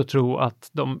rimligt att tro att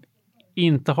de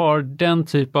inte har den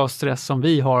typ av stress som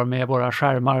vi har med våra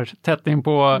skärmar tätt in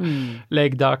på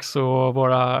läggdags och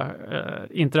våra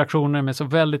interaktioner med så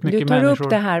väldigt mycket människor. Du tar upp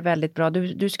det här väldigt bra.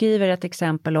 Du skriver ett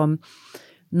exempel om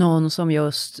någon som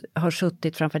just har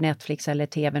suttit framför Netflix eller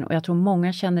tvn, och jag tror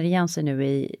många känner igen sig nu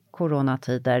i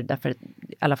coronatider, därför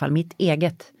i alla fall mitt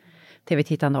eget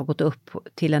tv-tittande har gått upp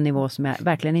till en nivå som jag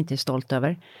verkligen inte är stolt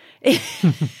över.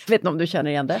 Vet inte om du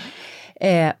känner igen det.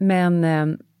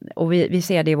 Och vi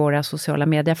ser det i våra sociala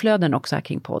medieflöden också här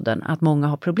kring podden, att många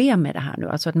har problem med det här nu.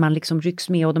 Alltså att man liksom rycks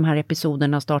med och de här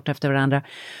episoderna startar efter varandra.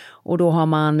 Och då har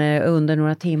man under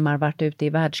några timmar varit ute i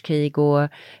världskrig och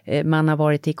man har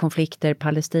varit i konflikter,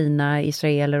 Palestina,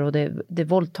 Israeler, och det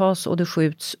våldtas och det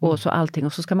skjuts och så allting.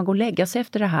 Och så ska man gå och lägga sig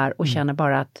efter det här och känna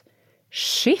bara att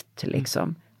shit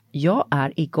liksom, jag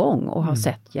är igång och har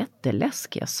sett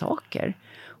jätteläskiga saker.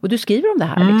 Och du skriver om det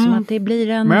här, liksom, att det blir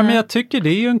en... Men jag tycker det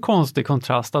är ju en konstig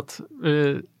kontrast att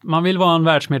man vill vara en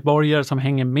världsmedborgare som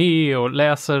hänger med och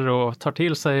läser och tar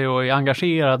till sig och är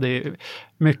engagerad i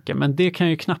mycket. Men det kan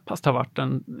ju knappast ha varit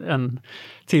en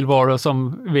tillvaro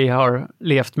som vi har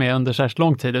levt med under särskilt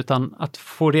lång tid, utan att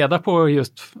få reda på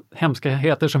just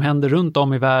hemskheter som händer runt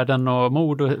om i världen och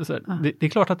mord. Och så, det är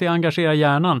klart att det engagerar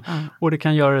hjärnan och det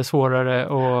kan göra det svårare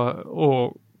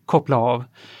att koppla av.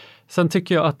 Sen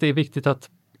tycker jag att det är viktigt att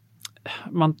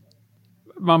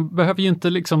man behöver ju inte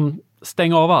liksom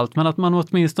stänga av allt, men att man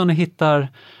åtminstone hittar,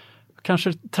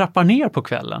 kanske trappar ner på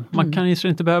kvällen. Man kan ju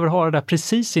inte behöva ha det där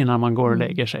precis innan man går och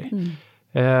lägger sig.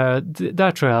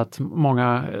 Där tror jag att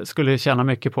många skulle tjäna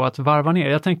mycket på att varva ner.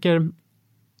 Jag tänker,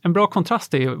 en bra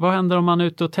kontrast är ju, vad händer om man är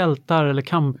ute och tältar eller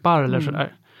kampar eller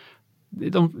sådär?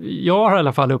 Jag har i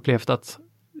alla fall upplevt att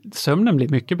sömnen blir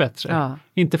mycket bättre. Ja.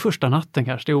 Inte första natten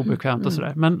kanske, det är obekvämt och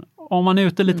sådär. Men om man är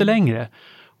ute lite längre,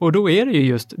 och då är det ju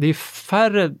just, det är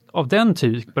färre av den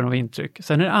typen av intryck.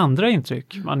 Sen är det andra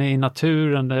intryck. Man är i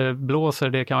naturen, det blåser,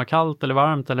 det kan vara kallt eller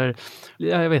varmt eller,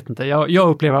 jag vet inte. Jag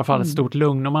upplever i alla fall ett stort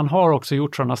lugn, och man har också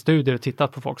gjort sådana studier och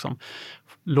tittat på folk som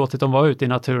låtit dem vara ute i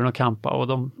naturen och kampa, och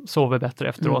de sover bättre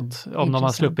efteråt om de har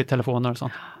sluppit telefoner och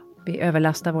sånt. Vi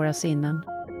överlastar våra sinnen.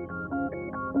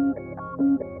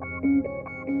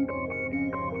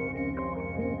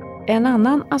 En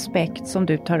annan aspekt som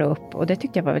du tar upp, och det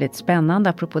tyckte jag var väldigt spännande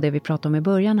apropå det vi pratade om i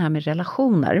början här med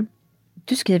relationer.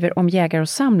 Du skriver om jägar- och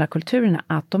samlarkulturerna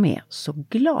att de är så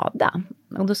glada.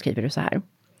 Och då skriver du så här.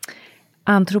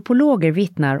 Antropologer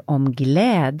vittnar om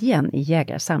glädjen i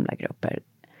jägar- och samlargrupper.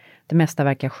 Det mesta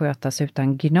verkar skötas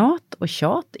utan gnat och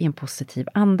tjat i en positiv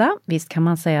anda. Visst kan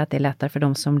man säga att det är lättare för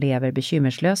de som lever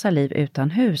bekymmerslösa liv utan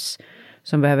hus,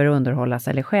 som behöver underhållas,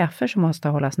 eller chefer som måste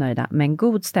hållas nöjda. Men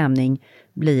god stämning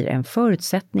blir en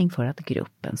förutsättning för att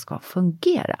gruppen ska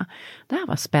fungera. Det här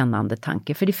var spännande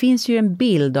tanke, för det finns ju en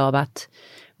bild av att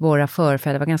våra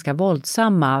förfäder var ganska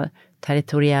våldsamma,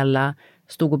 territoriella,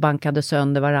 stod och bankade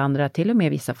sönder varandra, till och med i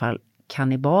vissa fall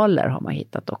kannibaler har man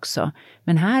hittat också.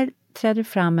 Men här träder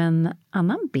fram en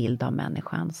annan bild av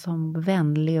människan som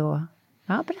vänlig och...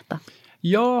 Ja, berätta.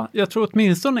 Ja, jag tror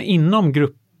åtminstone inom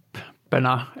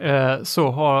grupperna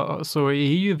så är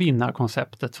ju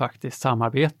vinnarkonceptet faktiskt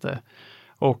samarbete.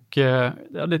 Och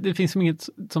det finns inget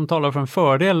som talar för en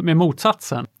fördel med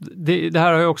motsatsen. Det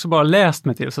här har jag också bara läst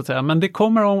mig till så att säga. Men det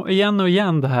kommer igen och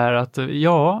igen det här att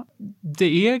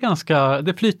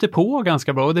det flyter på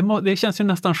ganska bra. Och det känns ju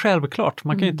nästan självklart.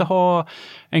 Man kan ju inte ha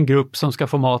en grupp som ska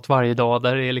få mat varje dag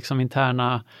där det är liksom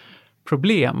interna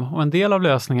problem. Och en del av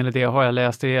lösningen i det har jag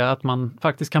läst är att man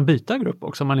faktiskt kan byta grupp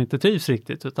också om man inte trivs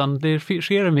riktigt. Utan det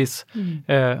sker en viss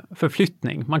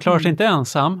förflyttning. Man klarar sig inte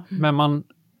ensam, men man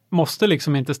måste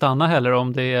liksom inte stanna heller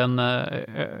om det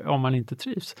är om man inte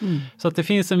trivs. Så att det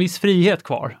finns en viss frihet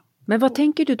kvar. Men vad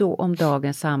tänker du då om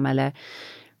dagens samhälle?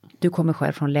 Du kommer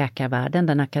själv från läkarvärlden.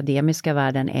 Den akademiska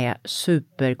världen är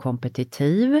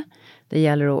superkompetitiv. Det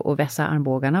gäller att vässa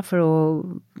armbågarna för att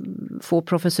få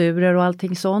professurer och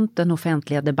allting sånt. Den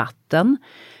offentliga debatten.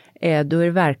 Då är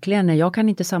det verkligen, jag kan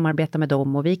inte samarbeta med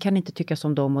dem och vi kan inte tycka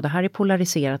som dem och det här är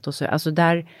polariserat och så. Alltså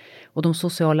och de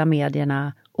sociala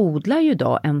medierna odlar ju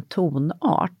idag en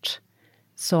tonart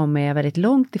som är väldigt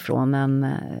långt ifrån en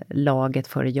laget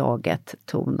för jaget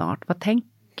tonart. Vad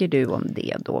tänker du om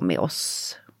det då med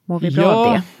oss? Mår vi bra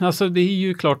av det? Ja, alltså det är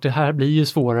ju klart, det här blir ju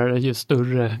svårare ju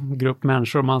större grupp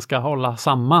människor man ska hålla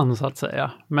samman så att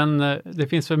säga. Men det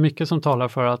finns väl mycket som talar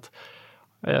för att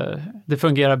det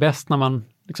fungerar bäst när man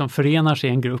liksom förenar sig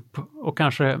i en grupp och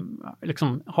kanske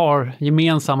liksom har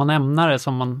gemensamma nämnare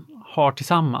som man har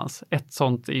tillsammans. Ett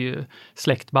sånt är ju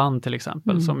släktband till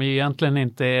exempel som ju egentligen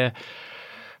inte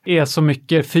är så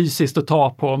mycket fysiskt att ta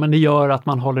på, men det gör att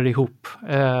man håller ihop.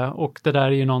 Och det där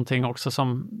är ju någonting också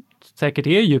som säkert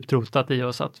är djupt rotat i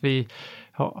oss, att vi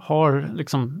har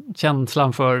liksom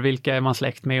känslan för vilka är man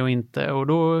släkt med och inte, och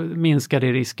då minskar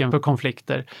det risken för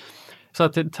konflikter. Så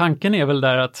att tanken är väl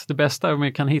där att det bästa är om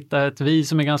vi kan hitta ett vi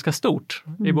som är ganska stort.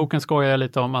 I boken skojar jag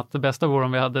lite om att det bästa vore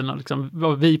om vi hade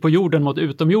var vi på jorden mot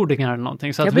utomjordingar eller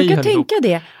någonting. Så jag att brukar tänka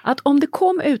det, att om det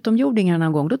kom utomjordingar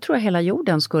någon gång, då tror jag hela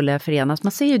jorden skulle förenas.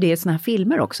 Man ser ju det i såna här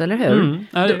filmer också, eller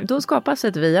hur? Då skapas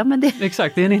ett vi. Ja, men det...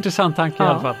 Exakt, det är en intressant tanke i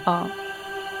alla fall. Ja.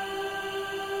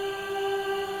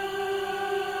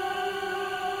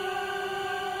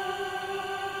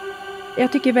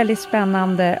 Jag tycker det är väldigt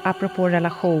spännande, apropå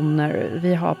relationer,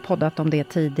 vi har poddat om det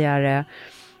tidigare.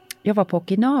 Jag var på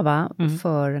Okinawa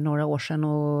för några år sedan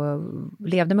och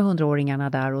levde med 100-åringarna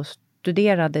där och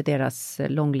studerade deras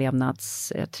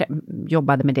långlevnads,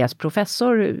 jobbade med deras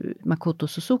professor Makoto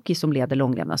Suzuki som leder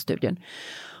långlevnadsstudien.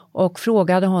 Och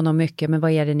frågade honom mycket, men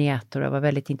vad är det ni äter? Jag var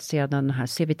väldigt intresserad av de här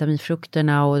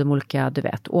C-vitaminfrukterna och de olika,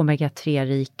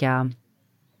 omega-3-rika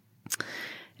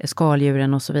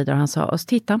skaldjuren och så vidare. Han sa, och så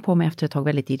tittade han på mig efter ett tag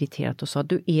väldigt irriterat och sa,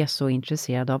 du är så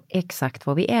intresserad av exakt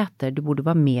vad vi äter. Du borde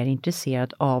vara mer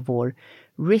intresserad av vår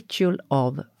ritual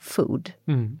of food.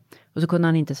 Och så kunde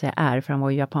han inte säga för han var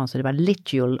ju japan, så det var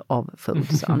ritual of food,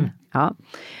 sa han. Ja.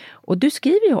 Och du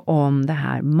skriver ju om det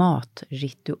här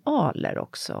matritualer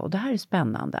också. Och det här är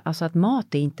spännande. Alltså att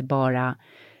mat är inte bara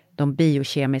de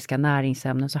biokemiska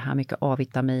näringsämnen, så här mycket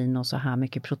A-vitamin och så här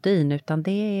mycket protein, utan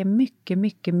det är mycket,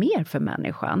 mycket mer för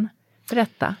människan.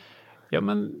 Berätta. Ja,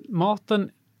 men maten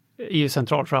är ju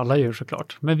central för alla djur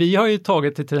såklart. Men vi har ju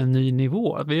tagit det till en ny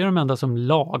nivå. Vi är de enda som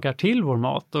lagar till vår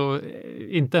mat och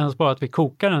inte ens bara att vi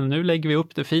kokar den. Nu lägger vi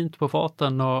upp det fint på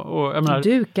faten och jag menar,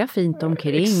 dukar fint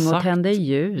omkring och tänder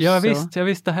ljus. Ja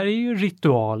visst, det här är ju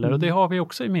ritualer och det har vi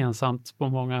också gemensamt på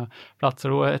många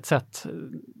platser och ett sätt.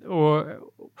 Och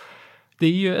det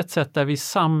är ju ett sätt där vi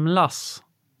samlas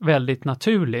väldigt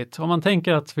naturligt. Om man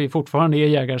tänker att vi fortfarande är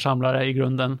jägarsamlare i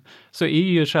grunden, så är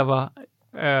ju själva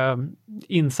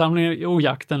insamlingen och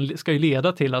jakten ska ju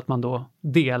leda till att man då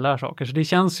delar saker. Så det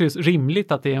känns ju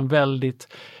rimligt att det är en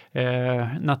väldigt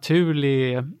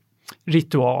naturlig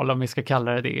ritual, om vi ska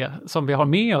kalla det, som vi har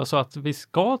med oss, och att vi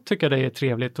ska tycka det är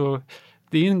trevligt. Och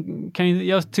det är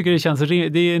jag tycker det känns... Det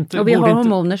är inte, och vi har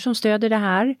hormoner som stöder det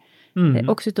här.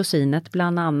 Oxytocinet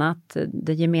bland annat,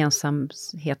 det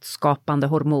gemensamhetsskapande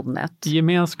hormonet.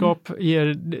 Gemenskap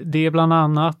ger det bland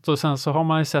annat, och sen så har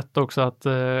man ju sett också att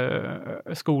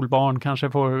skolbarn kanske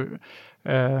får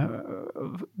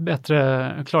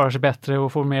klarar sig bättre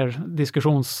och får mer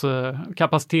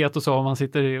diskussionskapacitet och så om man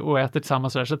sitter och äter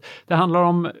tillsammans. Så det handlar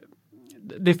om,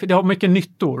 det har mycket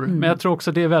nyttor, men jag tror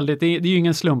också det är ju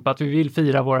ingen slump att vi vill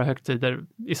fira våra högtider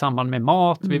i samband med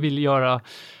mat. Vi vill göra,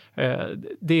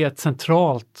 det är ett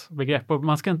centralt begrepp och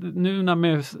man ska inte, nu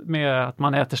med att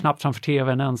man äter snabbt framför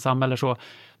tvn ensam eller så,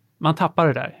 man tappar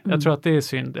det där. Jag tror att det är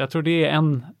synd. Jag tror det är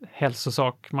en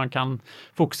hälsosak man kan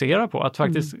fokusera på. Att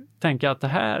faktiskt tänka att det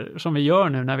här som vi gör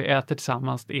nu när vi äter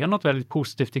tillsammans, det är något väldigt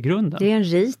positivt i grunden. Det är en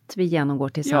rit vi genomgår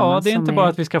tillsammans. Ja, det är inte bara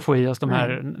att vi ska få i oss den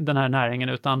här näringen,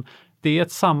 utan det är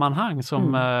ett sammanhang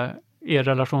som är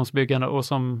relationsbyggande och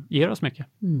som ger oss mycket.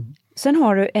 Sen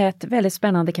har du ett väldigt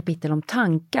spännande kapitel om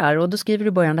tankar och då skriver du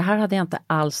i början, det här hade jag inte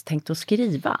alls tänkt att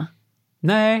skriva.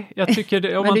 Nej, jag tycker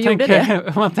det, om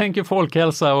man tänker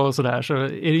folkhälsa och sådär så är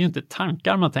det ju inte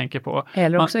tankar man tänker på.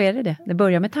 Eller också är det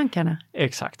börjar med tankarna.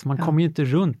 Exakt, man kommer ju inte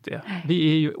runt det.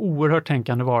 Vi är ju oerhört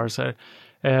tänkande varelser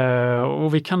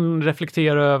och vi kan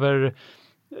reflektera över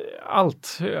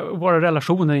allt, våra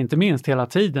relationer inte minst hela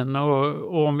tiden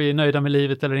och om vi är nöjda med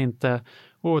livet eller inte.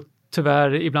 Och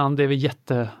tyvärr ibland är vi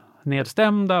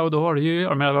jättenedstämda och då har det ju att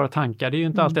göra med våra tankar. Det är ju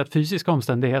inte alltid att fysiska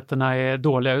omständigheterna är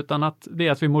dåliga utan att det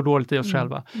är att vi mår dåligt i oss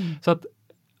själva. Så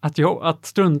att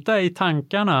strunta i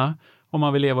tankarna om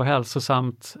man vill leva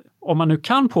hälsosamt, om man nu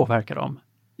kan påverka dem,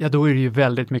 ja då är det ju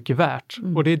väldigt mycket värt.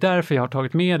 Och det är därför jag har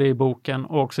tagit med det i boken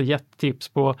och också gett tips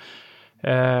på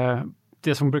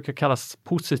det som brukar kallas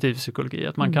positiv psykologi.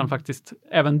 Att man kan faktiskt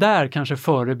även där kanske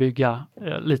förebygga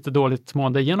lite dåligt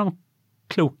mående genom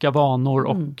kloka vanor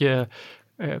och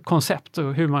koncept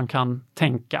och hur man kan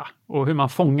tänka och hur man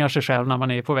fångar sig själv när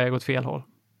man är på väg åt fel håll.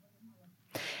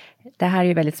 Det här är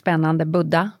ju väldigt spännande.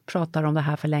 Buddha pratar om det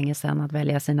här för länge sedan, att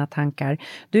välja sina tankar.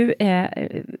 Du,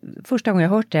 första gången jag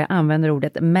hört det använder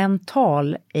ordet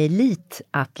mental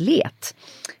elitatlet.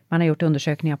 Man har gjort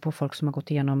undersökningar på folk som har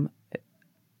gått igenom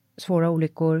svåra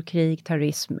olyckor, krig,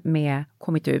 terrorism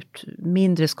kommit ut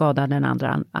mindre skadade än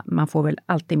andra. Man får väl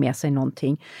alltid med sig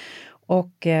någonting.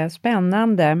 Och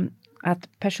spännande att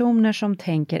personer som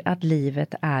tänker att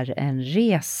livet är en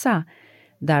resa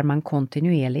där man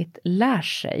kontinuerligt lär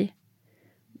sig,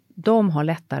 de har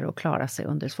lättare att klara sig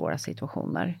under svåra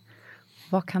situationer.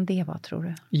 Vad kan det vara, tror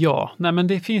du? Ja, men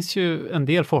det finns ju en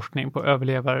del forskning på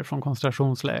överlevare från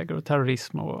koncentrationsläger och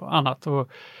terrorism och annat.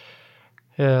 Och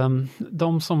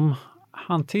de som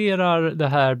hanterar det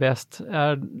här bäst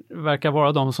verkar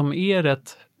vara de som är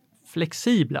rätt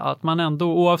flexibla. Att man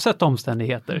ändå oavsett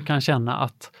omständigheter kan känna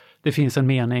att det finns en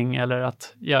mening eller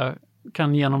att jag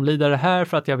kan genomlida det här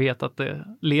för att jag vet att det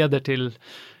leder till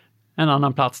en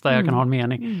annan plats där jag kan ha en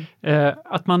mening.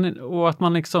 Att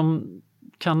man liksom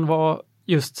kan vara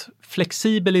just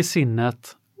flexibel i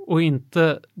sinnet och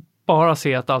inte bara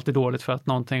se att allt är dåligt för att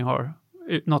någonting har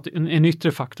en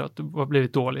yttre faktor att du har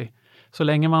blivit dålig. Så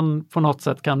länge man på något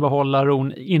sätt kan behålla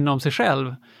ron inom sig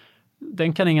själv,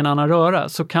 den kan ingen annan röra,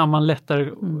 så kan man lättare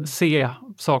se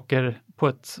saker på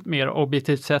ett mer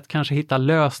objektivt sätt, kanske hitta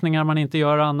lösningar man inte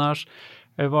gör annars,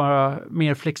 vara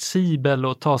mer flexibel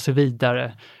och ta sig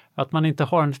vidare. Att man inte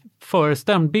har en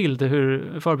förbestämd bild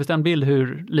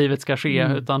hur livet ska ske,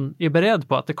 utan är beredd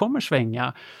på att det kommer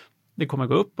svänga. Det kommer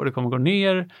gå upp och det kommer gå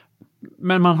ner.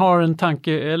 Men man har en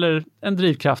tanke eller en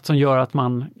drivkraft som gör att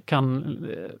man kan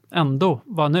ändå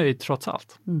vara nöjd trots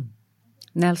allt.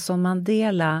 Nelson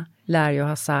Mandela lär ju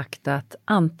ha sagt att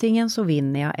antingen så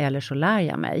vinner jag eller så lär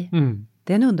jag mig.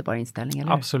 Det är en underbar inställning,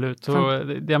 eller hur? Absolut. Och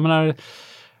jag menar,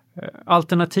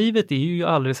 alternativet är ju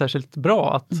aldrig särskilt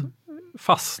bra att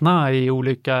fastna i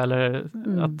olycka eller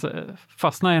att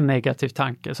fastna i en negativ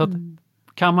tanke. Så att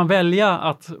kan man välja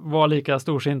att vara lika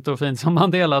storsint och fin som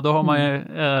Mandela, då har man ju,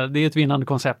 det är ett vinnande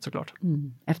koncept såklart.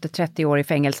 Efter 30 år i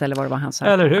fängelse eller vad det var han sa.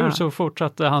 Eller hur, så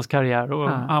fortsatte hans karriär och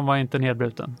han var inte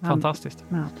nedbruten. Fantastiskt.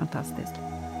 Ja, fantastiskt.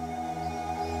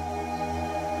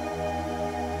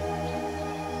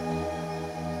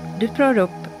 Du drar upp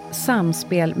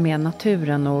samspel med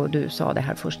naturen och du sa det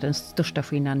här först, den största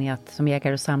skillnaden är att som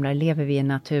jägare och samlare lever vi i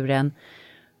naturen.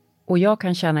 Och jag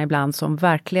kan känna ibland som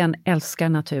verkligen älskar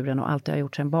naturen och alltid har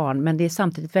gjort sedan barn. Men det är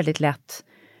samtidigt väldigt lätt,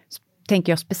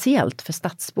 tänker jag, speciellt för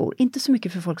stadsbor. Inte så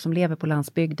mycket för folk som lever på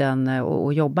landsbygden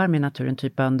och jobbar med naturen,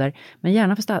 typ bönder. Men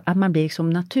gärna för att man blir liksom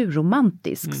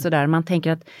naturromantisk. Sådär. Man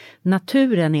tänker att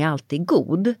naturen är alltid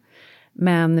god.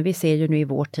 Men vi ser ju nu i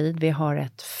vår tid, vi har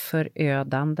ett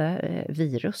förödande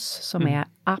virus som är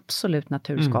absolut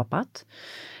naturskapat.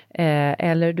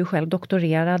 Eller du själv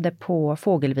doktorerade på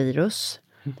fågelvirus.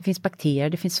 Det finns bakterier,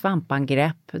 det finns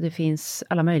svampangrepp, det finns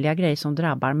alla möjliga grejer som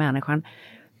drabbar människan.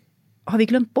 Har vi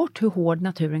glömt bort hur hård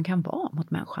naturen kan vara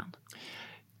mot människan?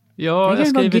 Ja, jag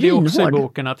skriver det också i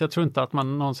boken, att jag tror inte att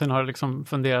man någonsin har liksom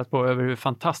funderat på över hur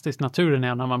fantastisk naturen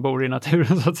är när man bor i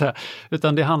naturen, så att säga.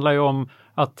 Utan det handlar ju om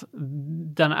att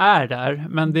den är där,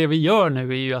 men det vi gör nu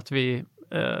är ju att vi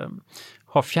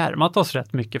har fjärmat oss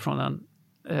rätt mycket från den.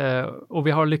 Och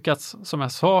vi har lyckats, som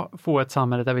jag sa, få ett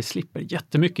samhälle där vi slipper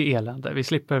jättemycket elände. Vi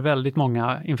slipper väldigt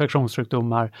många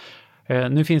infektionssjukdomar.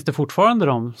 Nu finns det fortfarande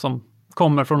de som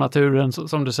kommer från naturen,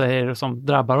 som du säger, som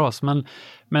drabbar oss.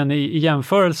 Men i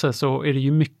jämförelse så är det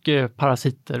ju mycket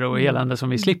parasiter och elände som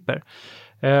vi slipper.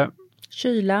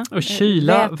 Kyla,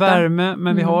 värme,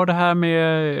 men vi har det här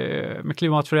med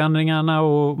klimatförändringarna,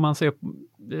 och man ser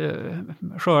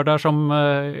skördar som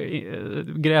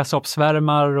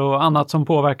gräshoppsvärmar och annat som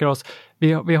påverkar oss.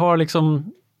 Vi har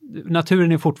liksom,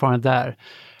 naturen är fortfarande där.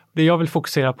 Det jag vill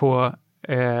fokusera på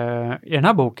i den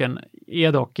här boken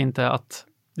är dock inte att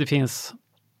det finns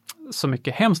så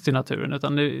mycket hemskt i naturen,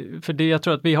 utan jag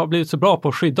tror att vi har blivit så bra på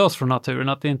att skydda oss från naturen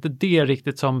att det är inte det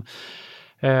riktigt som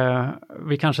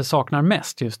vi kanske saknar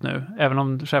mest just nu. Även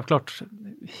om självklart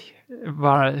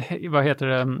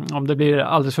om det blir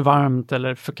alldeles för varmt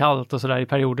eller för kallt och sådär i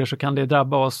perioder, så kan det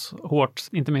drabba oss hårt,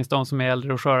 inte minst de som är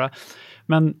äldre och sköra.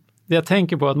 Men det jag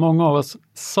tänker på är att många av oss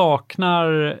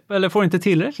saknar eller får inte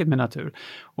tillräckligt med natur.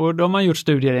 Och då har man gjort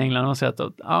studier i England och sett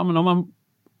att men om man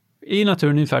i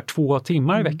naturen ungefär 2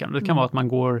 timmar i veckan, det kan vara att man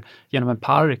går genom en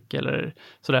park eller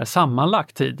sådär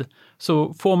sammanlagt tid,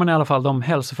 så får man i alla fall de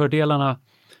hälsofördelarna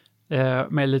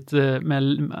med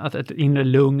ett inre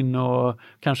lugn och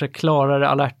kanske klarare,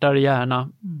 alertare hjärna.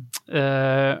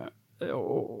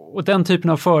 Och den typen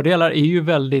av fördelar är ju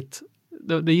väldigt,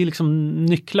 det är liksom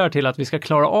nycklar till att vi ska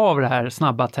klara av det här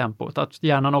snabba tempot, att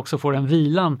hjärnan också får en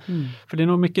vilan. För det är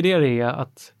nog mycket det är,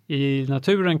 att i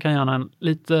naturen kan hjärnan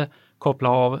lite koppla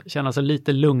av, känna sig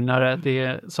lite lugnare. Det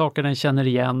är saker den känner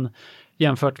igen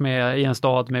jämfört med i en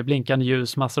stad med blinkande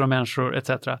ljus, massor av människor etc.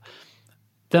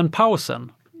 Den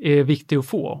pausen är viktig att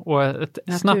få, och ett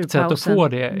snabbt sätt att få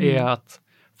det är att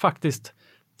faktiskt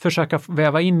försöka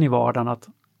väva in i vardagen, att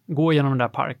gå genom den där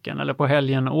parken eller på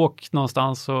helgen åk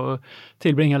någonstans och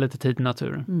tillbringa lite tid i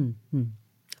naturen.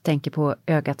 Jag tänker på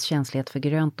ögats känslighet för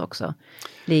grönt också.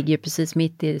 Ligger ju precis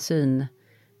mitt i syn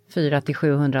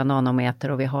 400-700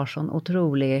 nanometer, och vi har sån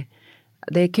otrolig...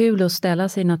 Det är kul att ställa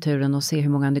sig i naturen och se hur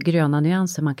många gröna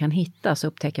nyanser man kan hitta, så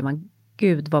upptäcker man,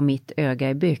 gud vad mitt öga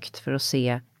är byggt för att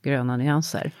se gröna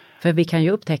nyanser. För vi kan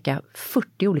ju upptäcka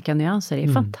 40 olika nyanser, det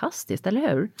är fantastiskt, eller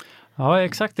hur? Ja,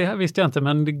 exakt, det här visste jag inte,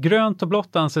 men grönt och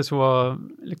blått anses vara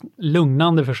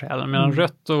lugnande för själen, medan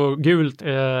rött och gult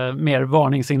är mer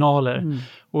varningssignaler.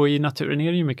 Och i naturen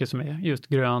är det ju mycket som är just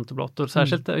grönt och blått, och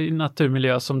särskilt i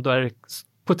naturmiljö som där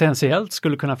potentiellt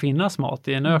skulle kunna finnas mat.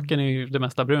 I en öken är ju det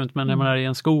mesta brunt, men när man är i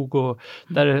en skog och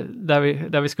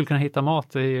där vi skulle kunna hitta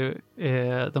mat är ju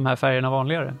de här färgerna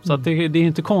vanligare. Så att det är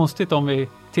inte konstigt om vi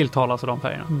tilltalas av de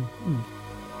färgerna.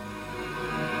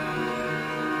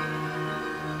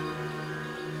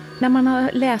 När man har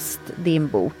läst din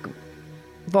bok,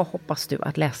 vad hoppas du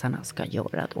att läsarna ska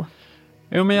göra då?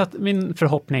 Jo, men min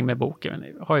förhoppning med boken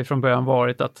har ju från början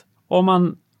varit att om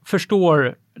man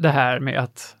förstår det här med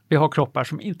att vi har kroppar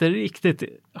som inte riktigt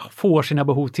får sina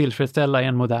behov tillfredsställa i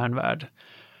en modern värld,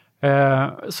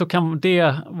 så kan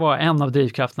det vara en av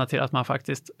drivkrafterna till att man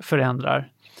faktiskt förändrar.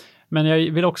 Men jag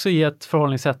vill också ge ett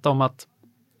förhållningssätt om att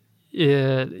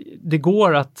det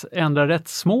går att ändra rätt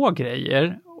små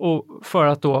grejer, och för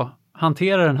att då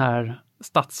hantera den här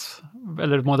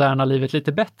eller moderna livet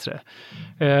lite bättre.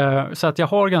 Så att jag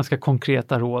har ganska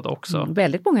konkreta råd också.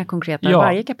 Väldigt många konkreta. Ja.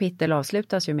 Varje kapitel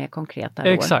avslutas ju med konkreta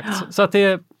råd. Exakt. Så att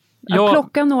att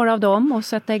plocka några av dem och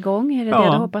sätta igång, är det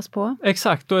det du hoppas på?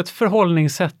 Exakt, och ett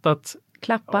förhållningssätt att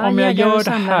klappa, om jag gör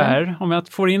det här, om jag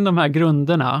får in de här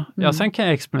grunderna, sen kan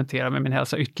jag experimentera med min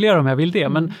hälsa ytterligare om jag vill det.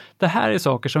 Men det här är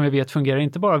saker som vi vet fungerar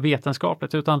inte bara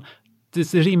vetenskapligt, utan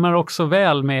det rimmar också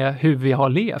väl med hur vi har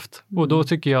levt. Och då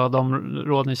tycker jag de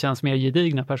råden känns mer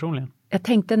gedigna personligen. Jag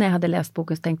tänkte när jag hade läst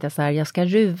boken, så tänkte jag så här, jag ska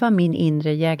ruva min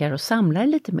inre jägare och samlare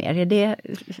lite mer.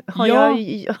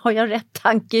 Har jag rätt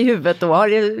tanke i huvudet då?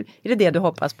 Är det du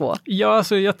hoppas på? Ja,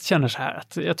 alltså jag känner så här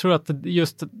att jag tror att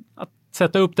just att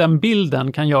sätta upp den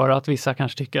bilden kan göra att vissa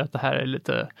kanske tycker att det här är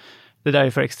lite... Det där är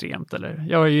för extremt. Eller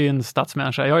jag är ju en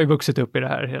stadsmänniska, jag har ju vuxit upp i det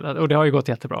här och det har ju gått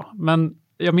jättebra. Men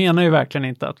jag menar ju verkligen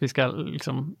inte att vi ska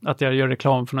att jag gör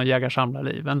reklam för någon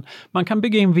jägarsamlarliv. Men man kan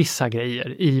bygga in vissa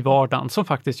grejer i vardagen som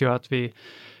faktiskt gör att vi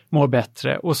mår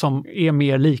bättre och som är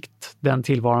mer likt den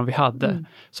tillvaron vi hade.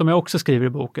 Som jag också skriver i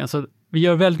boken. Så vi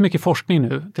gör väldigt mycket forskning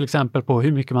nu, till exempel på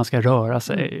hur mycket man ska röra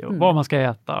sig och vad man ska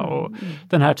äta och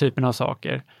den här typen av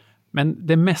saker. Men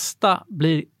det mesta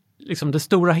blir liksom det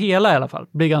stora hela i alla fall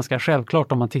blir ganska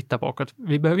självklart om man tittar bakåt.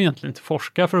 Vi behöver egentligen inte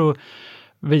forska för att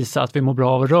visa att vi mår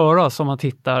bra av att röra oss om man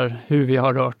tittar hur vi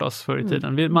har rört oss förr i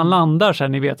tiden. Man landar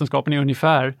sen i vetenskapen i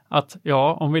ungefär att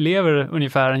om vi lever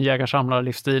ungefär en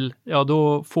jägar-samlar-livsstil,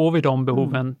 då får vi de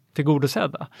behoven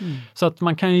tillgodosedda. Så att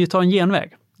man kan ju ta en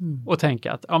genväg och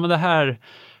tänka att men det här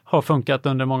har funkat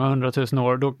under många 100 000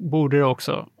 år, då borde det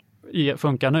också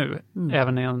funka nu,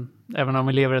 även om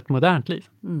vi lever ett modernt liv.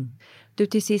 Du,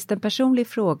 till sist en personlig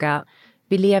fråga.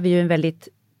 Vi lever ju en väldigt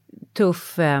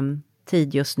tuff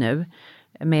tid just nu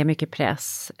med mycket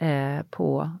press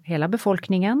på hela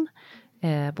befolkningen.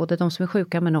 Både de som är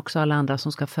sjuka men också alla andra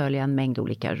som ska följa en mängd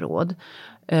olika råd.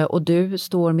 Och du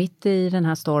står mitt i den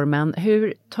här stormen.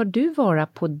 Hur tar du vara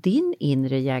på din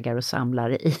inre jägare och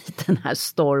samlare i den här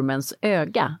stormens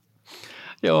öga?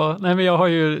 Men jag har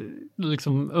ju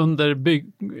liksom under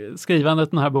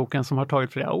skrivandet den här boken som har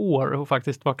tagit flera år och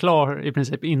faktiskt var klar i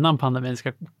princip innan pandemin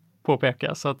ska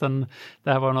påpekas. Så att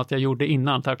det här var något jag gjorde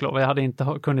innan, tack lov. Jag hade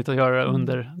inte kunnat göra det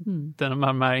under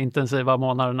de här intensiva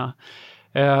månaderna.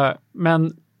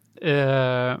 Men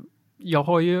jag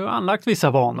har ju anlagt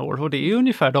vissa vanor och det är ju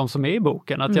ungefär de som är i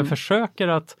boken. Att jag försöker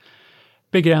att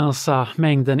begränsa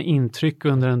mängden intryck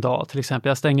under en dag. Till exempel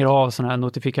jag stänger av sådana här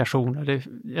notifikationer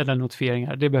eller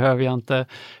notifieringar. Det behöver jag inte.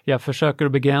 Jag försöker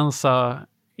att begränsa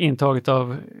intaget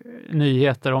av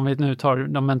nyheter. Om vi nu tar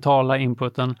de mentala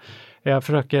inputen. Jag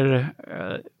försöker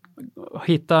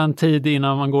hitta en tid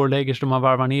innan man går och lägger sig då man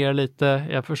varvar ner lite.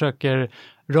 Jag försöker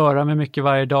röra mig mycket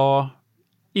varje dag.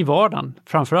 I vardagen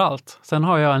framför allt. Sen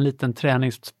har jag en liten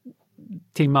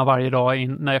träningstimma varje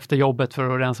dag efter jobbet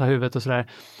för att rensa huvudet och sådär.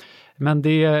 Men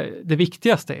det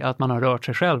viktigaste är att man har rört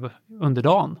sig själv under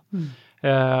dagen.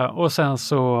 Och sen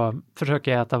så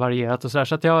försöker jag äta varierat och sådär.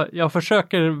 Så att jag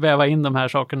försöker väva in de här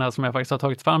sakerna som jag faktiskt har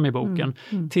tagit fram i boken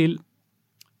till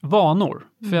vanor.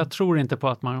 För jag tror inte på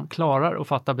att man klarar att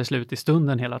fatta beslut i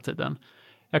stunden hela tiden.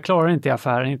 Jag klarar inte i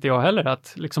affären, inte jag heller,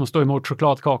 att liksom stå emot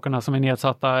chokladkakorna som är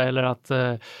nedsatta eller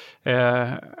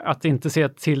att inte se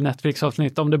till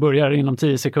Netflix-avsnitt om det börjar inom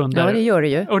 10 sekunder. Ja, det gör det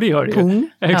ju. Och det gör det ju.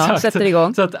 Exakt. Sätter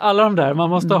igång. Så att alla de där, man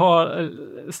måste ha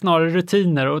snarare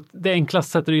rutiner och det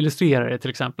enklaste sättet att illustrera det till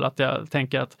exempel att jag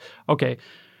tänker att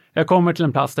jag kommer till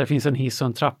en plats där det finns en hiss och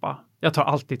en trappa. Jag tar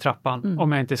alltid trappan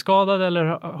om jag inte är skadad eller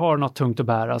har något tungt att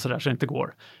bära så det inte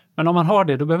går. Men om man har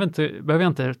det, då behöver jag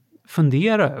inte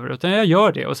fundera över det, utan jag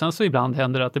gör det och sen så ibland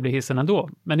händer det att det blir hissen ändå.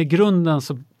 Men i grunden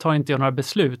så tar inte jag några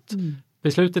beslut.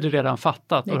 Beslutet är redan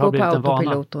fattat och det har blivit en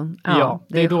vana. Ja,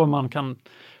 det är då man kan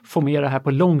få med det här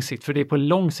på lång sikt, för det är på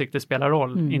lång sikt det spelar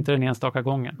roll, inte den enstaka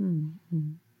gången.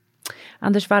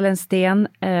 Anders Wallensten,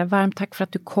 varmt tack för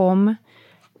att du kom.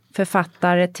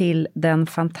 Författare till den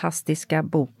fantastiska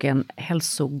boken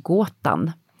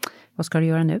Hälsogåtan. Vad ska du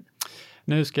göra nu?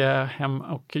 Nu ska jag hem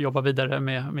och jobba vidare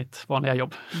med mitt vanliga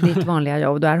jobb. Ditt vanliga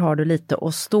jobb, där har du lite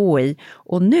att stå i.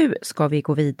 Och nu ska vi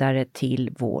gå vidare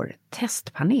till vår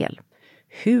testpanel.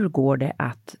 Hur går det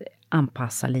att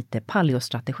anpassa lite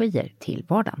paleostrategier till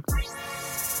vardagen?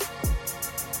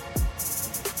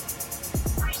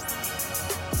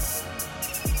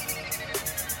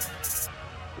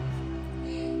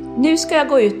 Nu ska jag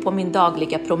gå ut på min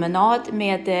dagliga promenad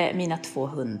med mina 2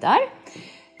 hundar.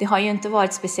 Det har ju inte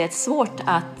varit speciellt svårt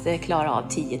att klara av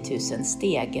 10 000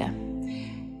 steg.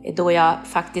 Då jag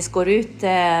faktiskt går ut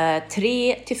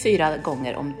 3 till 4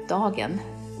 gånger om dagen.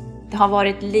 Det har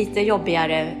varit lite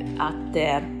jobbigare att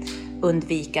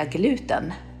undvika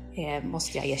gluten,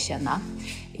 måste jag erkänna.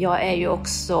 Jag är ju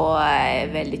också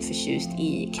väldigt förtjust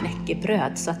i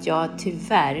knäckebröd, så att jag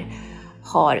tyvärr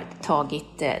har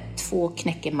tagit 2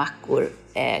 knäckemackor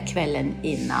kvällen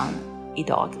innan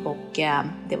idag och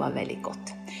det var väldigt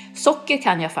gott. Socker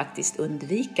kan jag faktiskt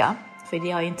undvika, för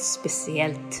jag är inte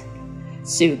speciellt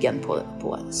sugen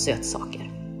på sötsaker.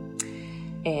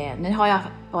 Nu har jag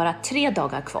bara 3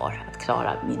 dagar kvar att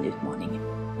klara min utmaning.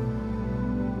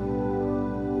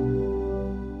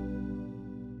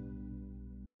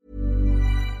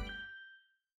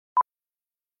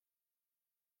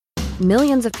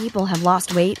 Millions of people have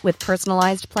lost weight with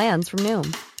personalized plans from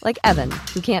Noom. Like Evan,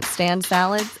 who can't stand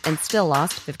salads and still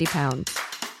lost 50 pounds.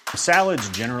 Salads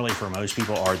generally for most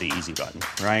people are the easy button,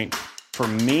 right? For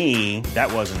me,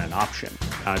 that wasn't an option.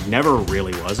 I never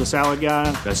really was a salad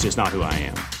guy. That's just not who I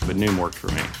am. But Noom worked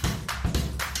for me.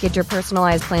 Get your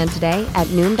personalized plan today at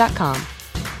Noom.com.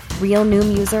 Real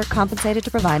Noom user compensated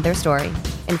to provide their story.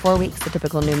 In 4 weeks, the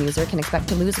typical Noom user can expect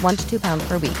to lose 1 to 2 pounds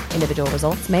per week. Individual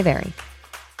results may vary.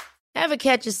 Ever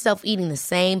catch yourself eating the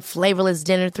same flavorless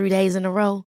dinner 3 days in a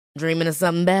row? Dreaming of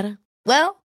something better?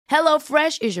 Well,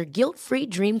 HelloFresh is your guilt-free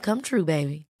dream come true,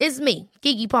 baby. It's me,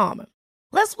 Keke Palmer.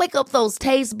 Let's wake up those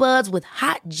taste buds with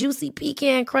hot, juicy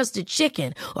pecan-crusted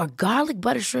chicken or garlic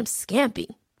butter shrimp scampi.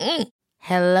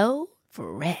 Hello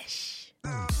Fresh.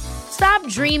 Stop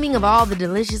dreaming of all the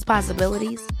delicious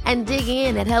possibilities and dig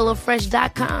in at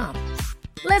HelloFresh.com.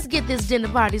 Let's get this dinner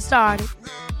party started.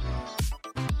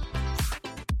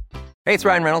 Hey, it's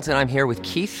Ryan Reynolds, and I'm here with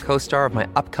Keith, co-star of my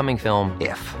upcoming film,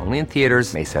 If, only in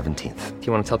theaters May 17th. Do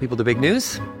you want to tell people the big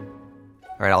news?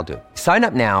 All right, I'll do it. Sign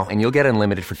up now and you'll get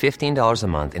unlimited for $15 a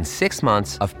month and 6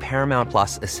 months of Paramount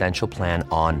Plus Essential Plan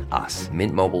on us.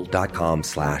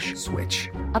 MintMobile.com/switch.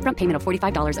 Upfront payment of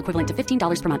 $45 equivalent to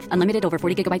 $15 per month. Unlimited over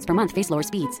 40 gigabytes per month. Face lower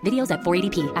speeds. Videos at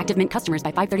 480p. Active Mint customers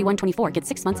by 531.24 get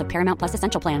 6 months of Paramount Plus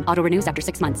Essential Plan. Auto renews after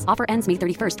 6 months. Offer ends May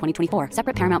 31st, 2024.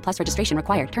 Separate Paramount Plus registration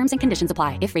required. Terms and conditions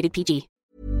apply if rated PG.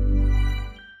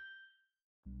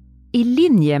 I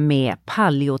linje med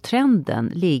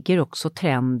paleotrenden ligger också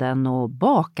trenden att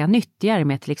baka nyttigare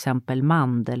med till exempel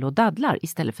mandel och dadlar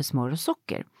istället för smör och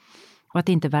socker. Och att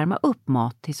inte värma upp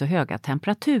mat till så höga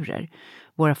temperaturer.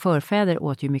 Våra förfäder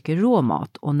åt ju mycket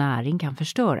råmat och näring kan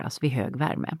förstöras vid hög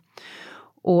värme.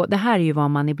 Och det här är ju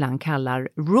vad man ibland kallar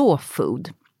raw food.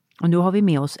 Och nu har vi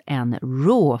med oss en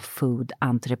raw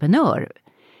food-entreprenör.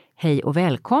 Hej och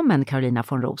välkommen Carolina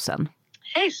von Rosen.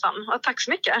 Hejsan och tack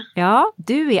så mycket. Ja,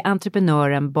 du är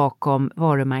entreprenören bakom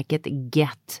varumärket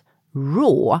Get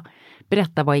Raw.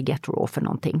 Berätta, vad är Get Raw för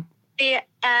någonting? Det är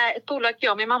ett bolag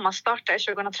jag och min mamma startade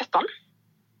 2013.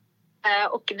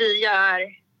 Och vi gör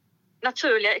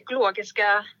naturliga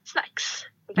ekologiska snacks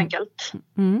helt enkelt.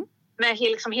 Med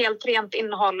liksom helt rent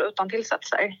innehåll utan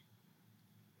tillsatser.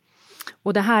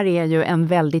 Och det här är ju en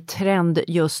väldigt trend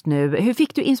just nu. Hur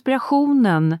fick du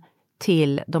inspirationen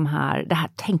till det här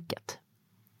tänket?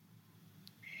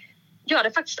 Jag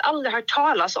hade faktiskt aldrig hört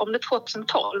talas om det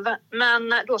 2012.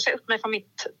 Men då sa jag upp mig från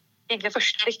mitt egentligen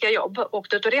första riktiga jobb och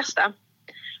åkte ut och reste.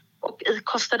 Och i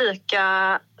Costa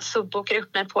Rica så bokade jag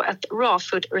upp mig på ett raw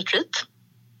food retreat.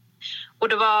 Och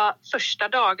det var första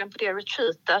dagen på det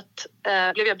retreatet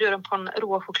blev jag bjuden på en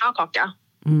rå chokladkaka.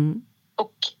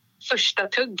 Och första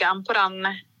tuggan på den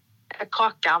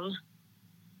kakan,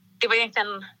 det var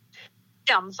egentligen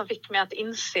den som fick mig att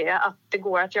inse att det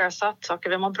går att göra sötsaker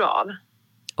vi mår bra av.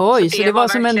 Oj, så det var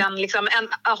som liksom en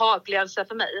aha-upplevelse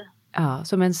för mig. Ja,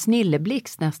 som en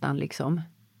snilleblixt nästan liksom.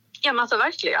 Ja, men alltså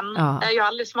verkligen. Ja. Jag har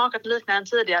aldrig smakat liknande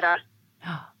tidigare.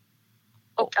 Ja.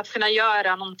 Och att kunna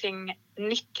göra någonting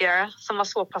nyttigare som var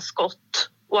så pass gott.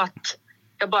 Och att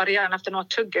jag bara redan efter några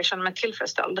tuggor kände mig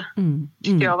tillfredsställd.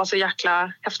 Det var så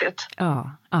jäkla häftigt.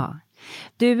 Ja, ja.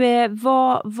 Du,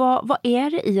 vad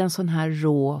är det i en sån här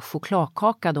rå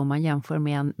chokladkaka då man jämför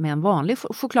med en vanlig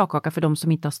chokladkaka för de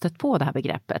som inte har stött på det här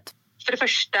begreppet? För det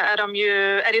första är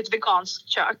det ett veganskt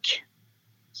kök.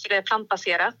 Så det är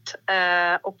plantbaserat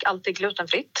och alltid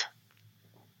glutenfritt.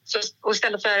 Och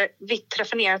istället för vitt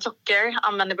raffinerat socker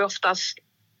använder vi oftast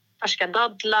färska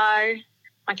dadlar.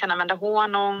 Man kan använda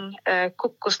honung,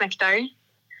 kokosnektar.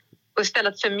 Och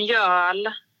istället för mjöl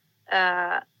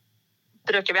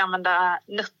brukar vi använda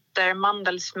nötter,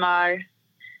 mandelsmör,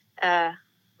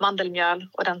 mandelmjöl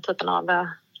och den typen av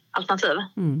alternativ.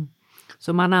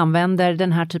 Så man använder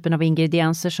den här typen av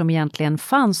ingredienser som egentligen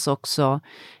fanns också.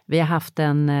 Vi har haft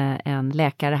en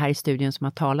läkare här i studion som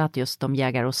har talat just om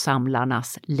jägare och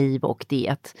samlarnas liv och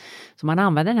diet. Så man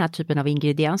använder den här typen av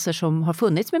ingredienser som har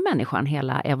funnits med människan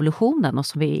hela evolutionen och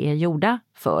som vi är gjorda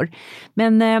för.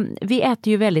 Men vi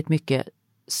äter ju väldigt mycket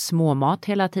småmat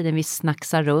hela tiden. Vi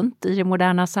snacksar runt i det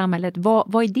moderna samhället.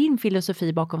 Vad är din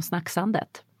filosofi bakom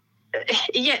snacksandet?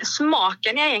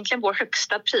 Smaken är egentligen vår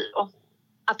högsta prio.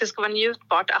 Att det ska vara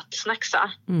njutbart att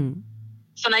snacksa.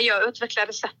 Så när jag utvecklar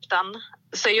recepten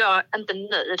så är jag inte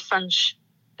nöjd förrän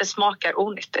det smakar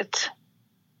onyttigt.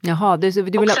 Jaha, du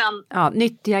vill ha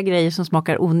nyttiga grejer som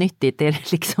smakar onyttigt. Är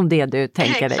det liksom det du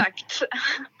tänker dig? Exakt.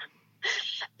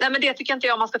 Nej, men det tycker inte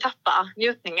jag man ska tappa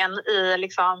njutningen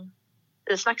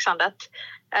i snacksandet.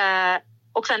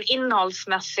 Och sen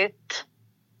innehållsmässigt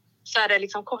så är det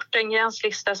liksom korta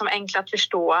ingredienslistor som är enkla att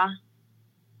förstå.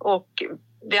 Och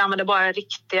vi använder bara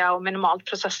riktiga och minimalt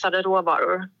processade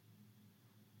råvaror.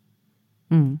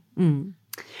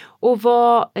 Och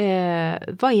vad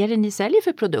är det ni säljer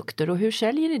för produkter och hur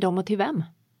säljer ni dem och till vem?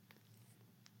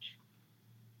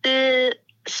 Vi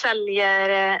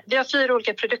har 4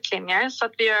 olika produktlinjer. Så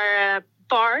att vi gör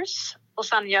bars och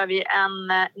sen gör vi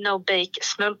en no-bake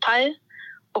smulpaj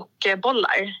och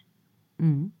bollar.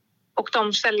 Och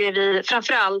de säljer vi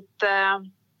framförallt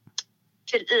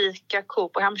till ICA,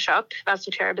 Coop och Hemköp,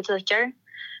 välsorterade butiker.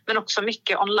 Men också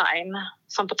mycket online,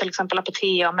 som på till exempel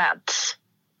Apotea och Meds.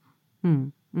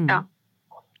 Ja.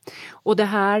 Och det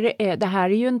här är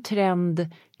ju en trend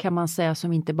kan man säga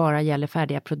som inte bara gäller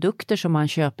färdiga produkter som man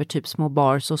köper typ små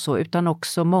bars och så, utan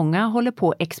också många håller på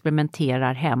och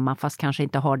experimenterar hemma fast kanske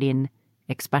inte har din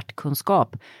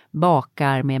expertkunskap.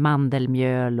 Bakar med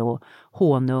mandelmjöl och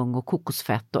honung och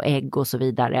kokosfett och ägg och så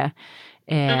vidare.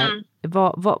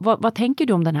 Vad tänker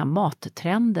du om den här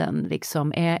mattrenden?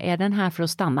 Liksom? Är den här för att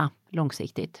stanna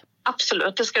långsiktigt?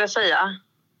 Absolut, det ska jag säga.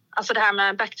 Alltså det här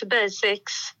med back to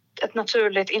basics, ett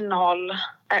naturligt innehåll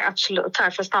är absolut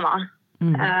här för att stanna.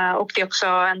 Och det är också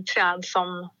en trend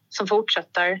som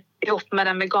fortsätter ihop med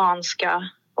den veganska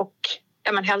och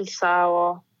hälsa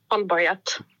och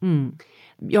hållbarhet.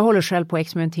 Jag håller själv på att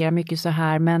experimentera mycket så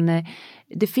här, men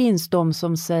det finns de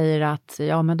som säger att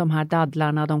men de här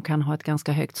dadlarna de kan ha ett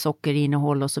ganska högt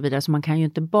sockerinnehåll och så vidare, så man kan ju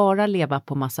inte bara leva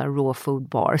på massa raw food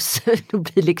bars. Det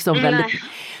blir liksom väldigt...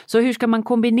 Så hur ska man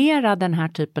kombinera den här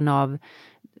typen av,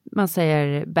 man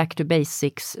säger back to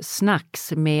basics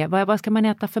snacks med, vad ska man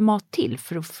äta för mat till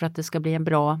för att det ska bli en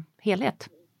bra helhet?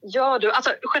 Ja,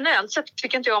 generellt sett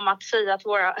tycker inte jag om att säga att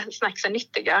våra snacks är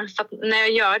nyttiga. För att när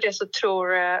jag gör det så tror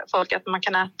folk att man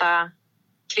kan äta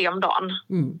 3 om dagen.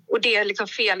 Och det är liksom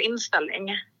fel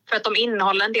inställning. För att de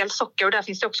innehåller en del socker och där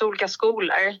finns det också olika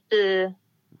skolor.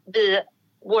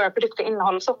 Våra produkter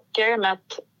innehåller socker med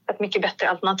ett mycket bättre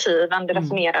alternativ än det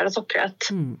raffinerade sockret.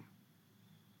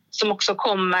 Som också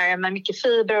kommer med mycket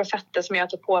fiber och fetter som gör att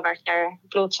det påverkar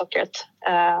blodsockret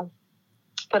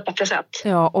på ett bättre sätt.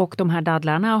 Ja, och de här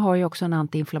dadlarna har ju också en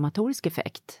antiinflammatorisk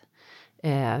effekt.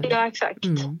 Ja, exakt.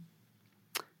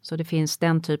 Så det finns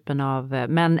den typen av...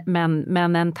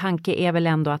 Men en tanke är väl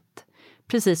ändå att,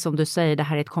 precis som du säger, det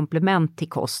här är ett komplement till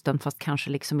kosten, fast kanske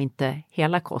liksom inte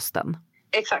hela kosten.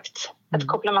 Exakt, ett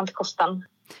komplement till kosten.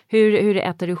 Hur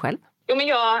äter du själv? Jo, men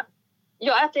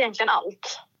jag äter egentligen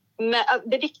allt. Men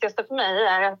det viktigaste för mig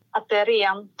är att det är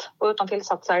rent och utan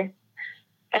tillsatser.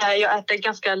 Jag äter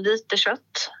ganska lite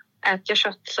kött. Äter jag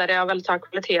kött så är det av väldigt hög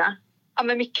kvalitet. Ja,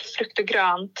 men mycket frukt och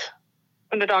grönt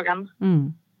under dagen.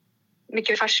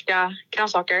 Mycket färska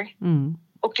grönsaker.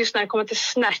 Och just när det kommer till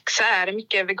snacks så är det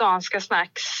mycket veganska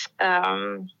snacks.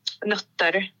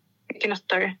 Nötter. Mycket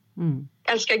nötter.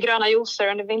 Jag älskar gröna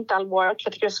juicer under vinterhalvåret. För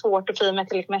jag tycker det är svårt att få i mig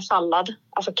till med sallad.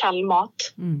 Alltså kall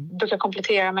mat. Brukar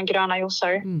komplettera med gröna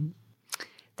juicer.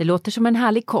 Det låter som en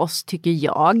härlig kost tycker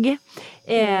jag.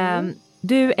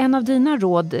 Du, en av dina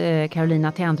råd,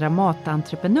 Carolina, till andra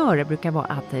matentreprenörer brukar vara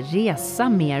att resa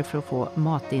mer för att få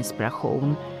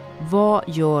matinspiration. Vad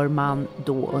gör man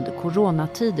då under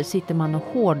coronatider? Sitter man och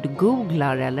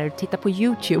hårdgooglar eller tittar på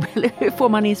YouTube? Eller hur får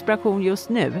man inspiration just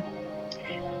nu?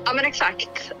 Ja, men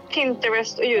exakt.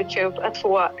 Pinterest och YouTube är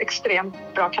 2 extremt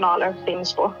bra kanaler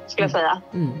finns på, skulle jag säga.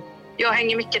 Jag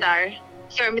hänger mycket där.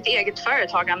 För mitt eget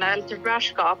företagande eller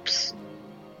entreprenörskaps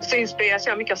så inspireras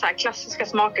jag mycket av så här klassiska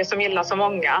smaker som gillas av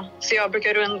många. Så jag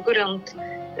brukar gå runt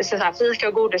så här fika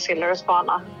och godishyllor och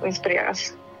spana och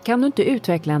inspireras. Kan du inte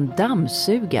utveckla en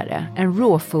dammsugare? En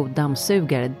raw food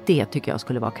dammsugare, det tycker jag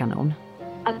skulle vara kanon.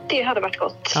 Ja, det hade varit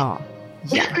gott. Ja,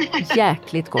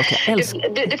 jäkligt gott. Jag älskar.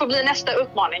 Det får bli nästa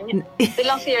utmaning. Vi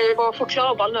lanserade vår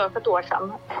chokladboll nu för ett år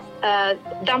sedan.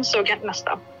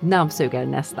 Dammsugare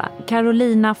nästa.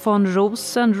 Carolina von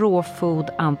Rosen, raw food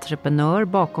entreprenör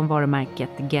bakom varumärket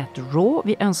Get Raw.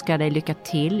 Vi önskar dig lycka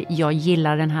till. Jag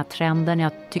gillar den här trenden.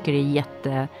 Jag tycker det är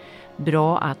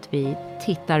jättebra att vi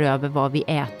tittar över vad vi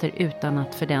äter utan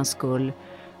att för den skull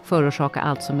förorsaka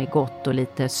allt som är gott och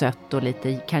lite sött och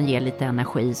kan ge lite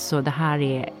energi. Så det här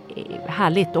är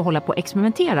härligt att hålla på och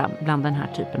experimentera bland den här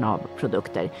typen av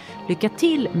produkter. Lycka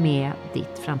till med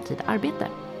ditt framtida arbete.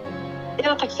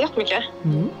 Ja, tack så jättemycket.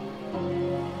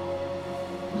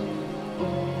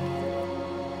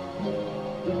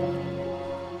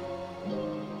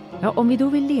 Ja, om vi då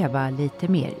vill leva lite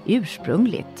mer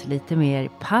ursprungligt, lite mer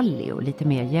paleo, lite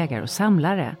mer jägare och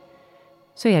samlare,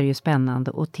 så är det ju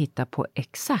spännande att titta på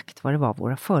exakt vad det var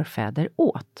våra förfäder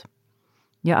åt.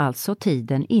 Ja, alltså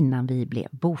tiden innan vi blev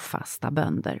bofasta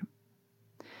bönder.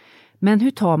 Men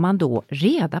hur tar man då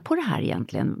reda på det här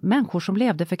egentligen? Människor som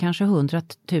levde för kanske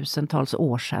 100-tusentals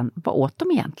år sedan, vad åt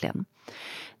de egentligen?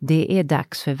 Det är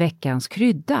dags för veckans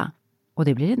krydda och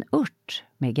det blir en ört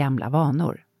med gamla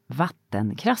vanor,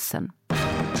 vattenkrassen.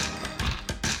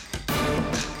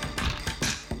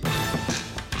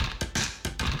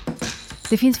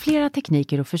 Det finns flera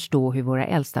tekniker att förstå hur våra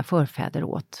äldsta förfäder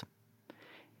åt.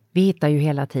 Vi hittar ju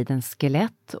hela tiden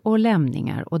skelett och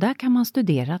lämningar och där kan man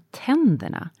studera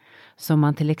tänderna som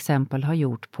man till exempel har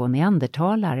gjort på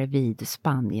neandertalare vid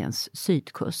Spaniens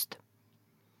sydkust.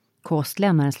 Kost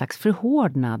lämnar en slags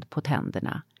förhårdnad på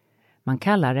tänderna. Man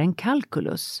kallar den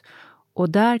calculus och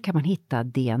där kan man hitta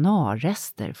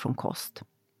DNA-rester från kost.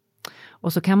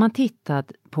 Och så kan man titta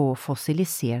på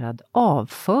fossiliserad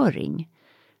avföring,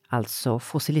 alltså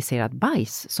fossiliserad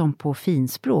bajs som på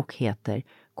finspråk heter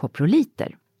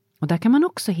koproliter. Och där kan man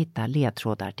också hitta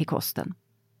ledtrådar till kosten.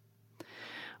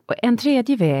 Och en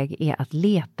tredje väg är att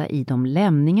leta i de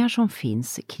lämningar som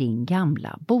finns kring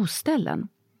gamla boställen.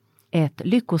 Ett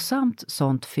lyckosamt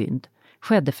sånt fynd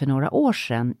skedde för några år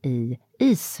sedan i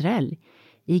Israel,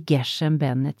 i Geshem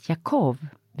Benet Jakov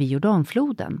vid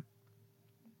Jordanfloden.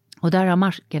 Och där har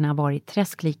markerna varit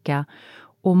träsklika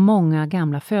och många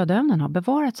gamla födoämnen har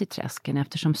bevarats i träsken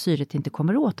eftersom syret inte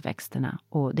kommer åt växterna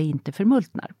och det inte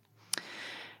förmultnar.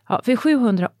 Ja, för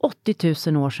 780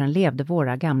 000 år sedan levde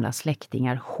våra gamla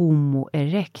släktingar Homo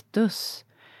erectus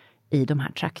i de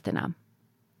här trakterna.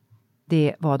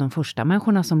 Det var de första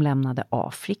människorna som lämnade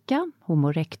Afrika. Homo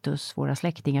erectus, våra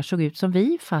släktingar, såg ut som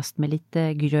vi fast med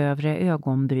lite grövre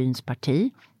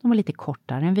ögonbrynsparti. De var lite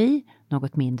kortare än vi,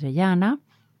 något mindre hjärna.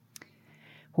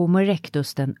 Homo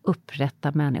erectus, den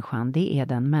upprätta människan, det är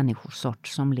den människosort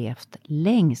som levt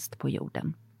längst på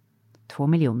jorden. 2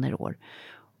 miljoner år.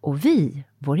 Och vi,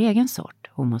 vår egen sort,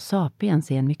 Homo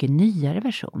sapiens, är en mycket nyare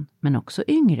version, men också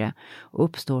yngre och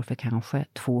uppstår för kanske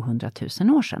 200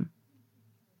 000 år sedan.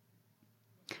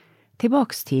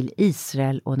 Tillbaks till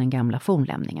Israel och den gamla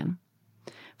fornlämningen.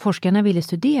 Forskarna ville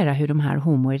studera hur de här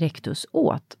Homo erectus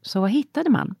åt, så vad hittade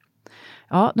man?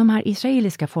 Ja, de här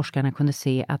israeliska forskarna kunde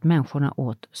se att människorna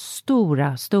åt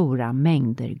stora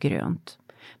mängder grönt.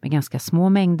 Med ganska små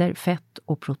mängder fett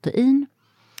och protein.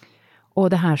 Och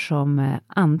det här som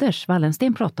Anders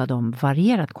Wallensten pratade om,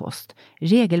 varierad kost.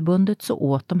 Regelbundet så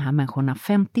åt de här människorna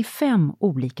 55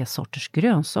 olika sorters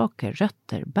grönsaker,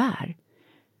 rötter, bär.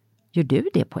 Gör du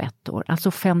det på ett år?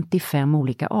 Alltså 55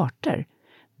 olika arter?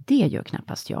 Det gör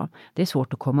knappast jag. Det är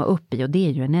svårt att komma upp i och det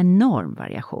är ju en enorm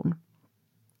variation.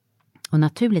 Och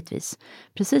naturligtvis,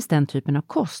 precis den typen av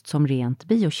kost som rent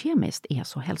biokemiskt är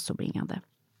så hälsobringande.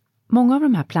 Många av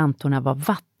de här plantorna var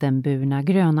vattenburna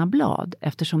gröna blad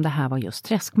eftersom det här var just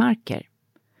träskmarker.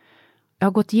 Jag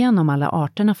har gått igenom alla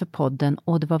arterna för podden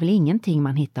och det var väl ingenting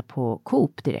man hittar på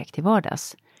Coop direkt till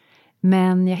vardags.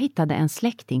 Men jag hittade en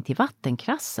släkting till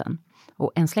vattenkrassen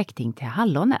och en släkting till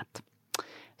hallonet.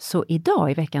 Så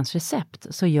idag i veckans recept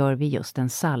så gör vi just en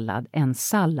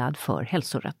sallad för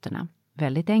hälsorötterna.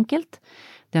 Väldigt enkelt.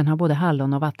 Den har både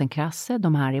hallon och vattenkrasse.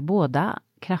 De här är båda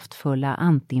kraftfulla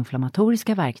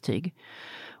antiinflammatoriska verktyg.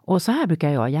 Och så här brukar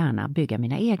jag gärna bygga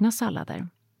mina egna sallader.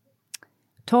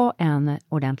 Ta en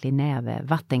ordentlig näve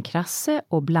vattenkrasse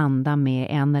och blanda med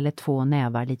 1 eller 2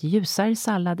 nävar lite ljusare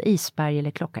sallad, isberg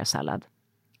eller klockarsallad.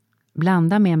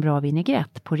 Blanda med en bra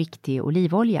vinägrett på riktig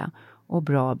olivolja och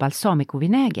bra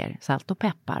balsamicovinäger, salt och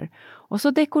peppar. Och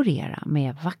så dekorera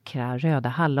med vackra röda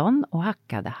hallon och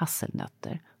hackade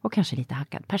hasselnötter och kanske lite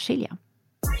hackad persilja.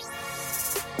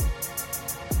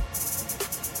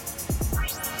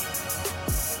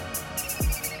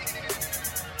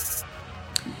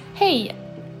 Hej!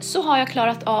 Så har jag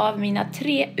klarat av mina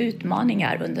 3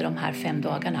 utmaningar under de här 5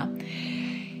 dagarna.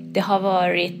 Det har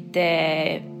varit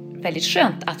väldigt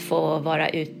skönt att få vara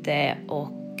ute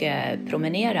och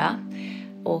promenera.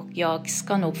 Och jag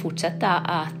ska nog fortsätta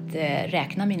att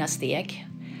räkna mina steg.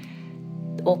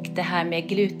 Och det här med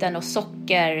gluten och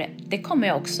socker, det kommer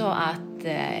jag också att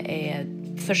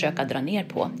försöka dra ner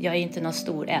på. Jag är inte någon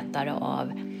stor ätare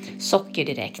av socker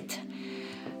direkt.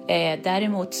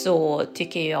 Däremot så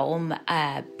tycker jag om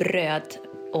bröd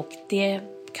och det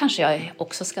kanske jag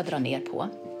också ska dra ner på.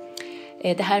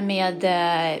 Det här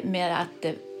med att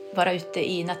vara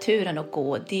ute i naturen och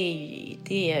gå,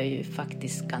 det är ju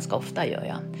faktiskt ganska ofta gör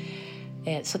jag.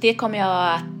 Så det kommer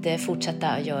jag att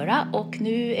fortsätta göra och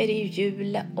nu är det ju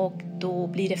jul och då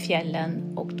blir det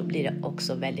fjällen och då blir det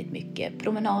också väldigt mycket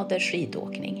promenader,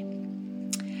 skidåkning.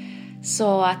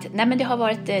 Så att, nej men det har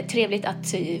varit trevligt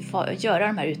att göra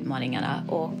de här utmaningarna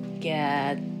och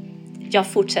jag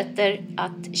fortsätter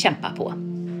att kämpa på.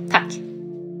 Tack!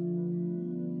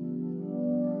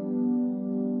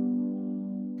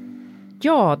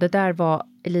 Ja, det där var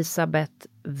Elisabeth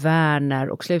Werner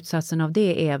och slutsatsen av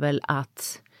det är väl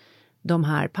att de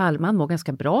här man mår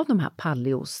ganska bra av de här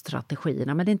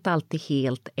paleostrategierna, men det är inte alltid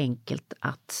helt enkelt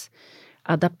att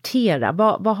adaptera.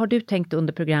 Vad har du tänkt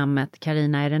under programmet,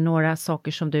 Carina? Är det några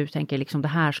saker som du tänker liksom det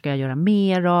här ska jag göra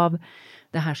mer av,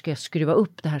 det här ska jag skruva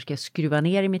upp, det här ska jag skruva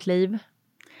ner i mitt liv?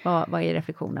 Vad är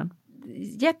reflektionen?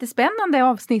 Jättespännande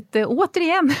avsnitt,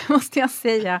 återigen måste jag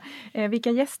säga.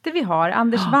 Vilka gäster vi har.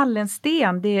 Anders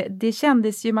Wallensten, det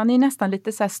kändes ju, man är nästan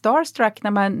lite så här starstruck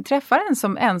när man träffar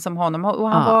en som honom. Och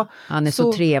han är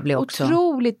så trevlig också.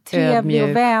 Otroligt trevlig och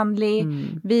vänlig.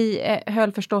 Vi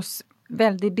höll förstås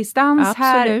väldig distans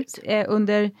här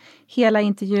under hela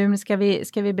intervjun ska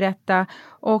vi berätta.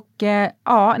 Och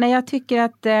jag tycker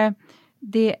att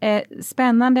det är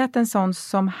spännande att en sån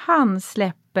som han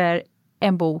släpper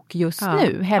en bok just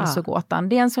nu, Hälsogåtan.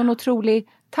 Det är en sån otrolig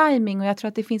timing och jag tror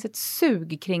att det finns ett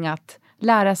sug kring att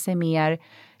lära sig mer,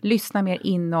 lyssna mer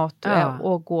inåt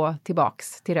och gå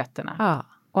tillbaks till rötterna. Ja.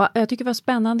 Och jag tycker det var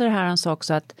spännande det här han sa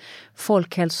också att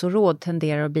folkhälsoråd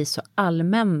tenderar att bli så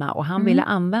allmänna och han ville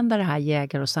använda det här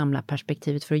jägar- och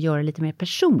samlarperspektivet för att göra det lite mer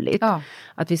personligt. Ja.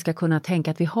 Att vi ska kunna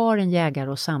tänka att vi har en jägare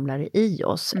och samlare i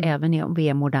oss även om vi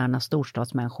är moderna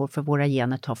storstadsmänniskor för våra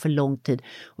gener tar för lång tid.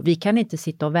 Och vi kan inte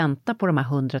sitta och vänta på de här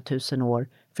 100 000 år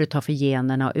för att ta för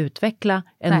generna och utveckla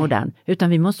en modern, utan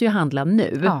vi måste ju handla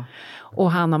nu. Ja.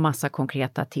 Och han har massa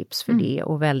konkreta tips för det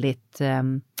och väldigt...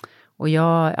 Och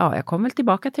jag kommer väl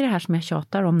tillbaka till det här som jag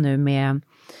tjatar om nu med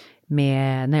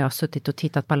när jag har suttit och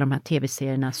tittat på alla de här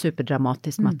tv-serierna,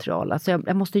 superdramatiskt material. Alltså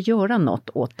jag måste göra något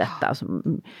åt detta.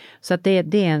 Så att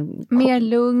det är en... Mer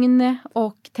lugn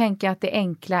och tänka att det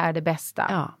enkla är det bästa.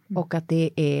 Ja, och att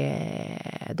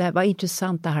det var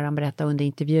intressant det här han berättade under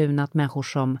intervjun att människor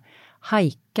som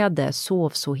hajkade sov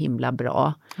så himla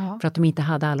bra. Ja. För att de inte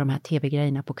hade alla de här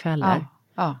tv-grejerna på kvällar.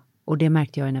 Ja. Och det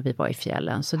märkte jag när vi var i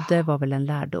fjällen. Så det var väl en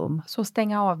lärdom. Så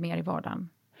stänga av mer i vardagen.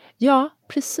 Ja,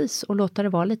 precis. Och låta det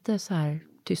vara lite så här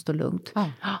tyst och lugnt. Ja.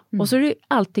 Och så är det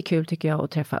alltid kul tycker jag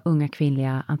att träffa unga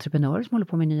kvinnliga entreprenörer som håller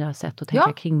på med nya sätt att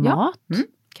tänka kring mat.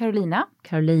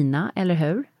 Carolina, eller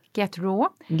hur? Get Raw.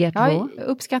 Jag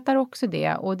uppskattar också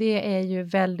det. Och det är ju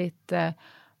väldigt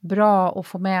bra att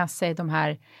få med sig de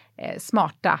här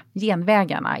smarta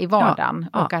genvägarna i vardagen.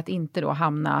 Ja. Och att inte då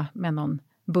hamna med någon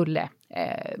bulle.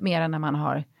 Mer än när man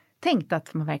har tänkt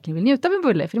att man verkligen vill njuta av en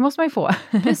bulle, för det måste man ju få.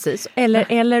 Precis,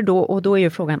 eller då, och då är ju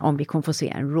frågan om vi kommer få se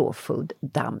en raw food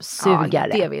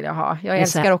dammsugare. Ja, det vill jag ha. Jag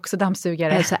älskar också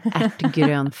dammsugare. Eller så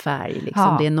ärtgrön färg, liksom.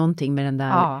 Ja. Det är någonting med den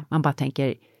där, man bara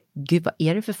tänker, gud vad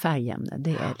är det för färgämne?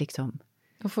 Det är liksom...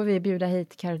 Då får vi bjuda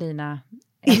hit Carolina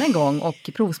än en gång och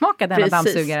provsmaka denna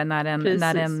dammsugare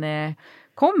när den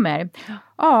kommer.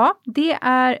 Ja, det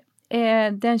är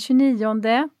den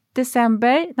 29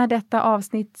 december när detta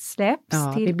avsnitt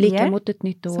släpps till vi blickar er mot ett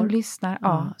nytt år. Som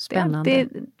lyssnar. Spännande. Det är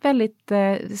ett väldigt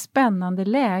spännande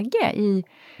läge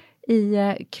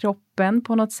i kroppen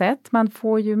på något sätt. Man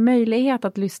får ju möjlighet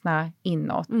att lyssna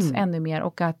inåt ännu mer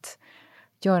och att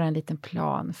göra en liten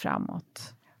plan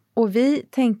framåt. Och vi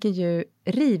tänker ju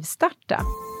rivstarta.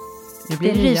 Det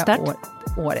blir rivstart.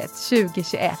 Året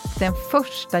 2021. Den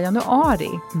 1 januari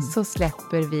så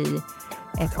släpper vi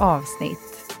ett avsnitt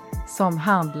som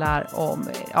handlar om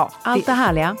allt det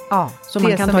härliga som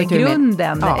man kan ta itu med.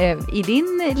 Grunden i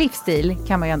din livsstil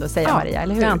kan man ju ändå säga, Maria,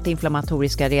 eller hur? Den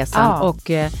antiinflammatoriska resan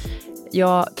och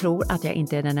jag tror att jag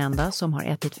inte är den enda som har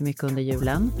ätit för mycket under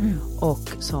julen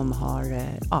och som har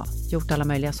gjort alla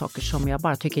möjliga saker som jag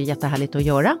bara tycker är jättehärligt att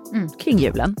göra kring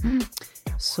julen.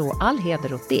 Så all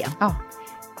heder åt det.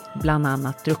 Bland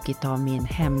annat druckit av min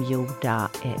hemgjorda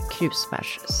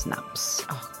krusbärssnaps.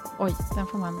 Oj, den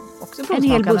får man också provsmaka. En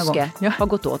hel buske har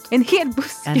gått åt. En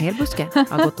hel buske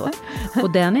har gått åt.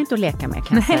 Och den är inte att leka med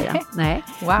kan jag säga. Nej.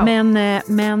 Wow.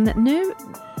 Men nu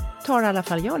tar i alla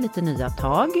fall jag lite nya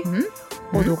tag.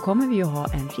 Och då kommer vi ju ha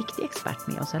en riktig expert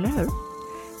med oss, eller hur?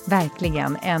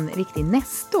 Verkligen en riktig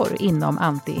nestor inom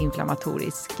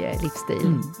antiinflammatorisk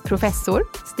livsstil. Professor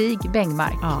Stig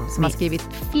Bengmark som har skrivit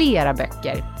flera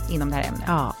böcker inom det här ämnet.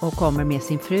 Ja, och kommer med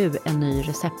sin fru en ny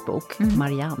receptbok,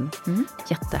 Marianne.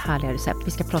 Jättehärliga recept.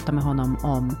 Vi ska prata med honom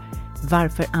om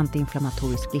varför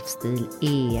antiinflammatorisk livsstil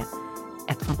är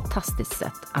ett fantastiskt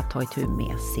sätt att ta itu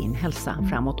med sin hälsa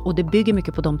framåt. Och det bygger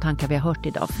mycket på de tankar vi har hört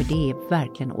idag, för det är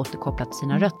verkligen återkopplat till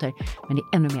sina rötter, men det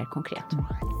är ännu mer konkret.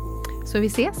 Så vi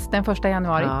ses den 1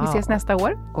 januari. Vi ses nästa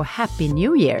år. Och Happy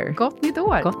New Year! Gott nytt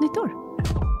år! Gott nytt år!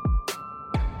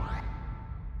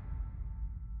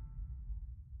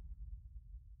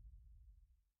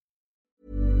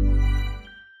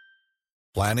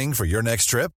 Planning for your next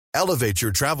trip? Elevate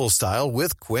your travel style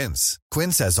with Quince.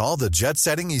 Quince has all the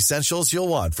jet-setting essentials you'll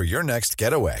want for your next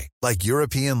getaway, like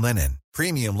European linen,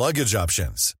 premium luggage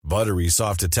options, buttery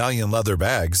soft Italian leather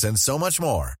bags, and so much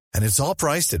more. And it's all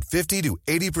priced at 50 to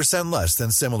 80% less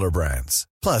than similar brands.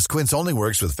 Plus, Quince only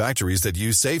works with factories that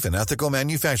use safe and ethical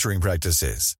manufacturing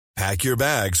practices. Pack your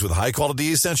bags with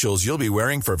high-quality essentials you'll be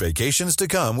wearing for vacations to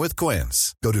come with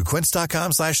Quince. Go to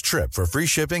quince.com/trip for free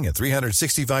shipping and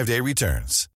 365-day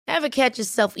returns. Ever catch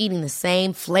yourself eating the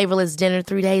same flavorless dinner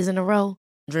 3 days in a row?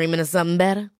 Dreaming of something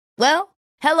better? Well,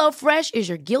 HelloFresh is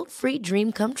your guilt-free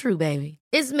dream come true, baby.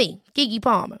 It's me, Keke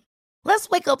Palmer. Let's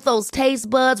wake up those taste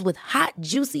buds with hot,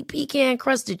 juicy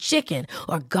pecan-crusted chicken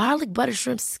or garlic butter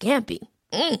shrimp scampi.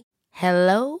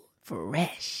 Hello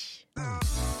Fresh.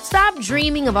 Stop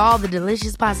dreaming of all the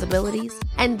delicious possibilities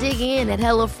and dig in at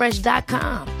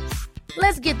HelloFresh.com.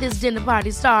 Let's get this dinner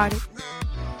party started.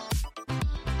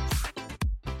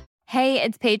 Hey,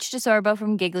 it's Paige DeSorbo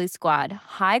from Giggly Squad.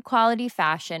 High quality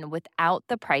fashion without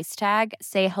the price tag.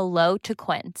 Say hello to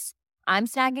Quince. I'm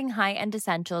snagging high-end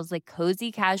essentials like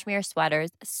cozy cashmere sweaters,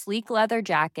 sleek leather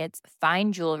jackets,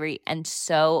 fine jewelry, and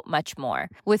so much more.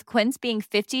 With Quince being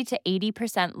 50 to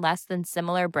 80% less than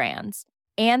similar brands.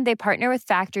 And they partner with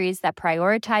factories that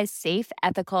prioritize safe,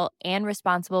 ethical, and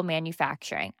responsible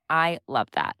manufacturing. I love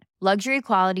that. Luxury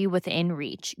quality within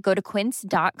reach. Go to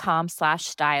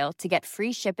quince.com/style to get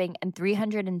free shipping and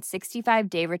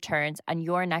 365-day returns on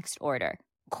your next order.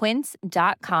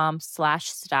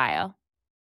 Quince.com/style.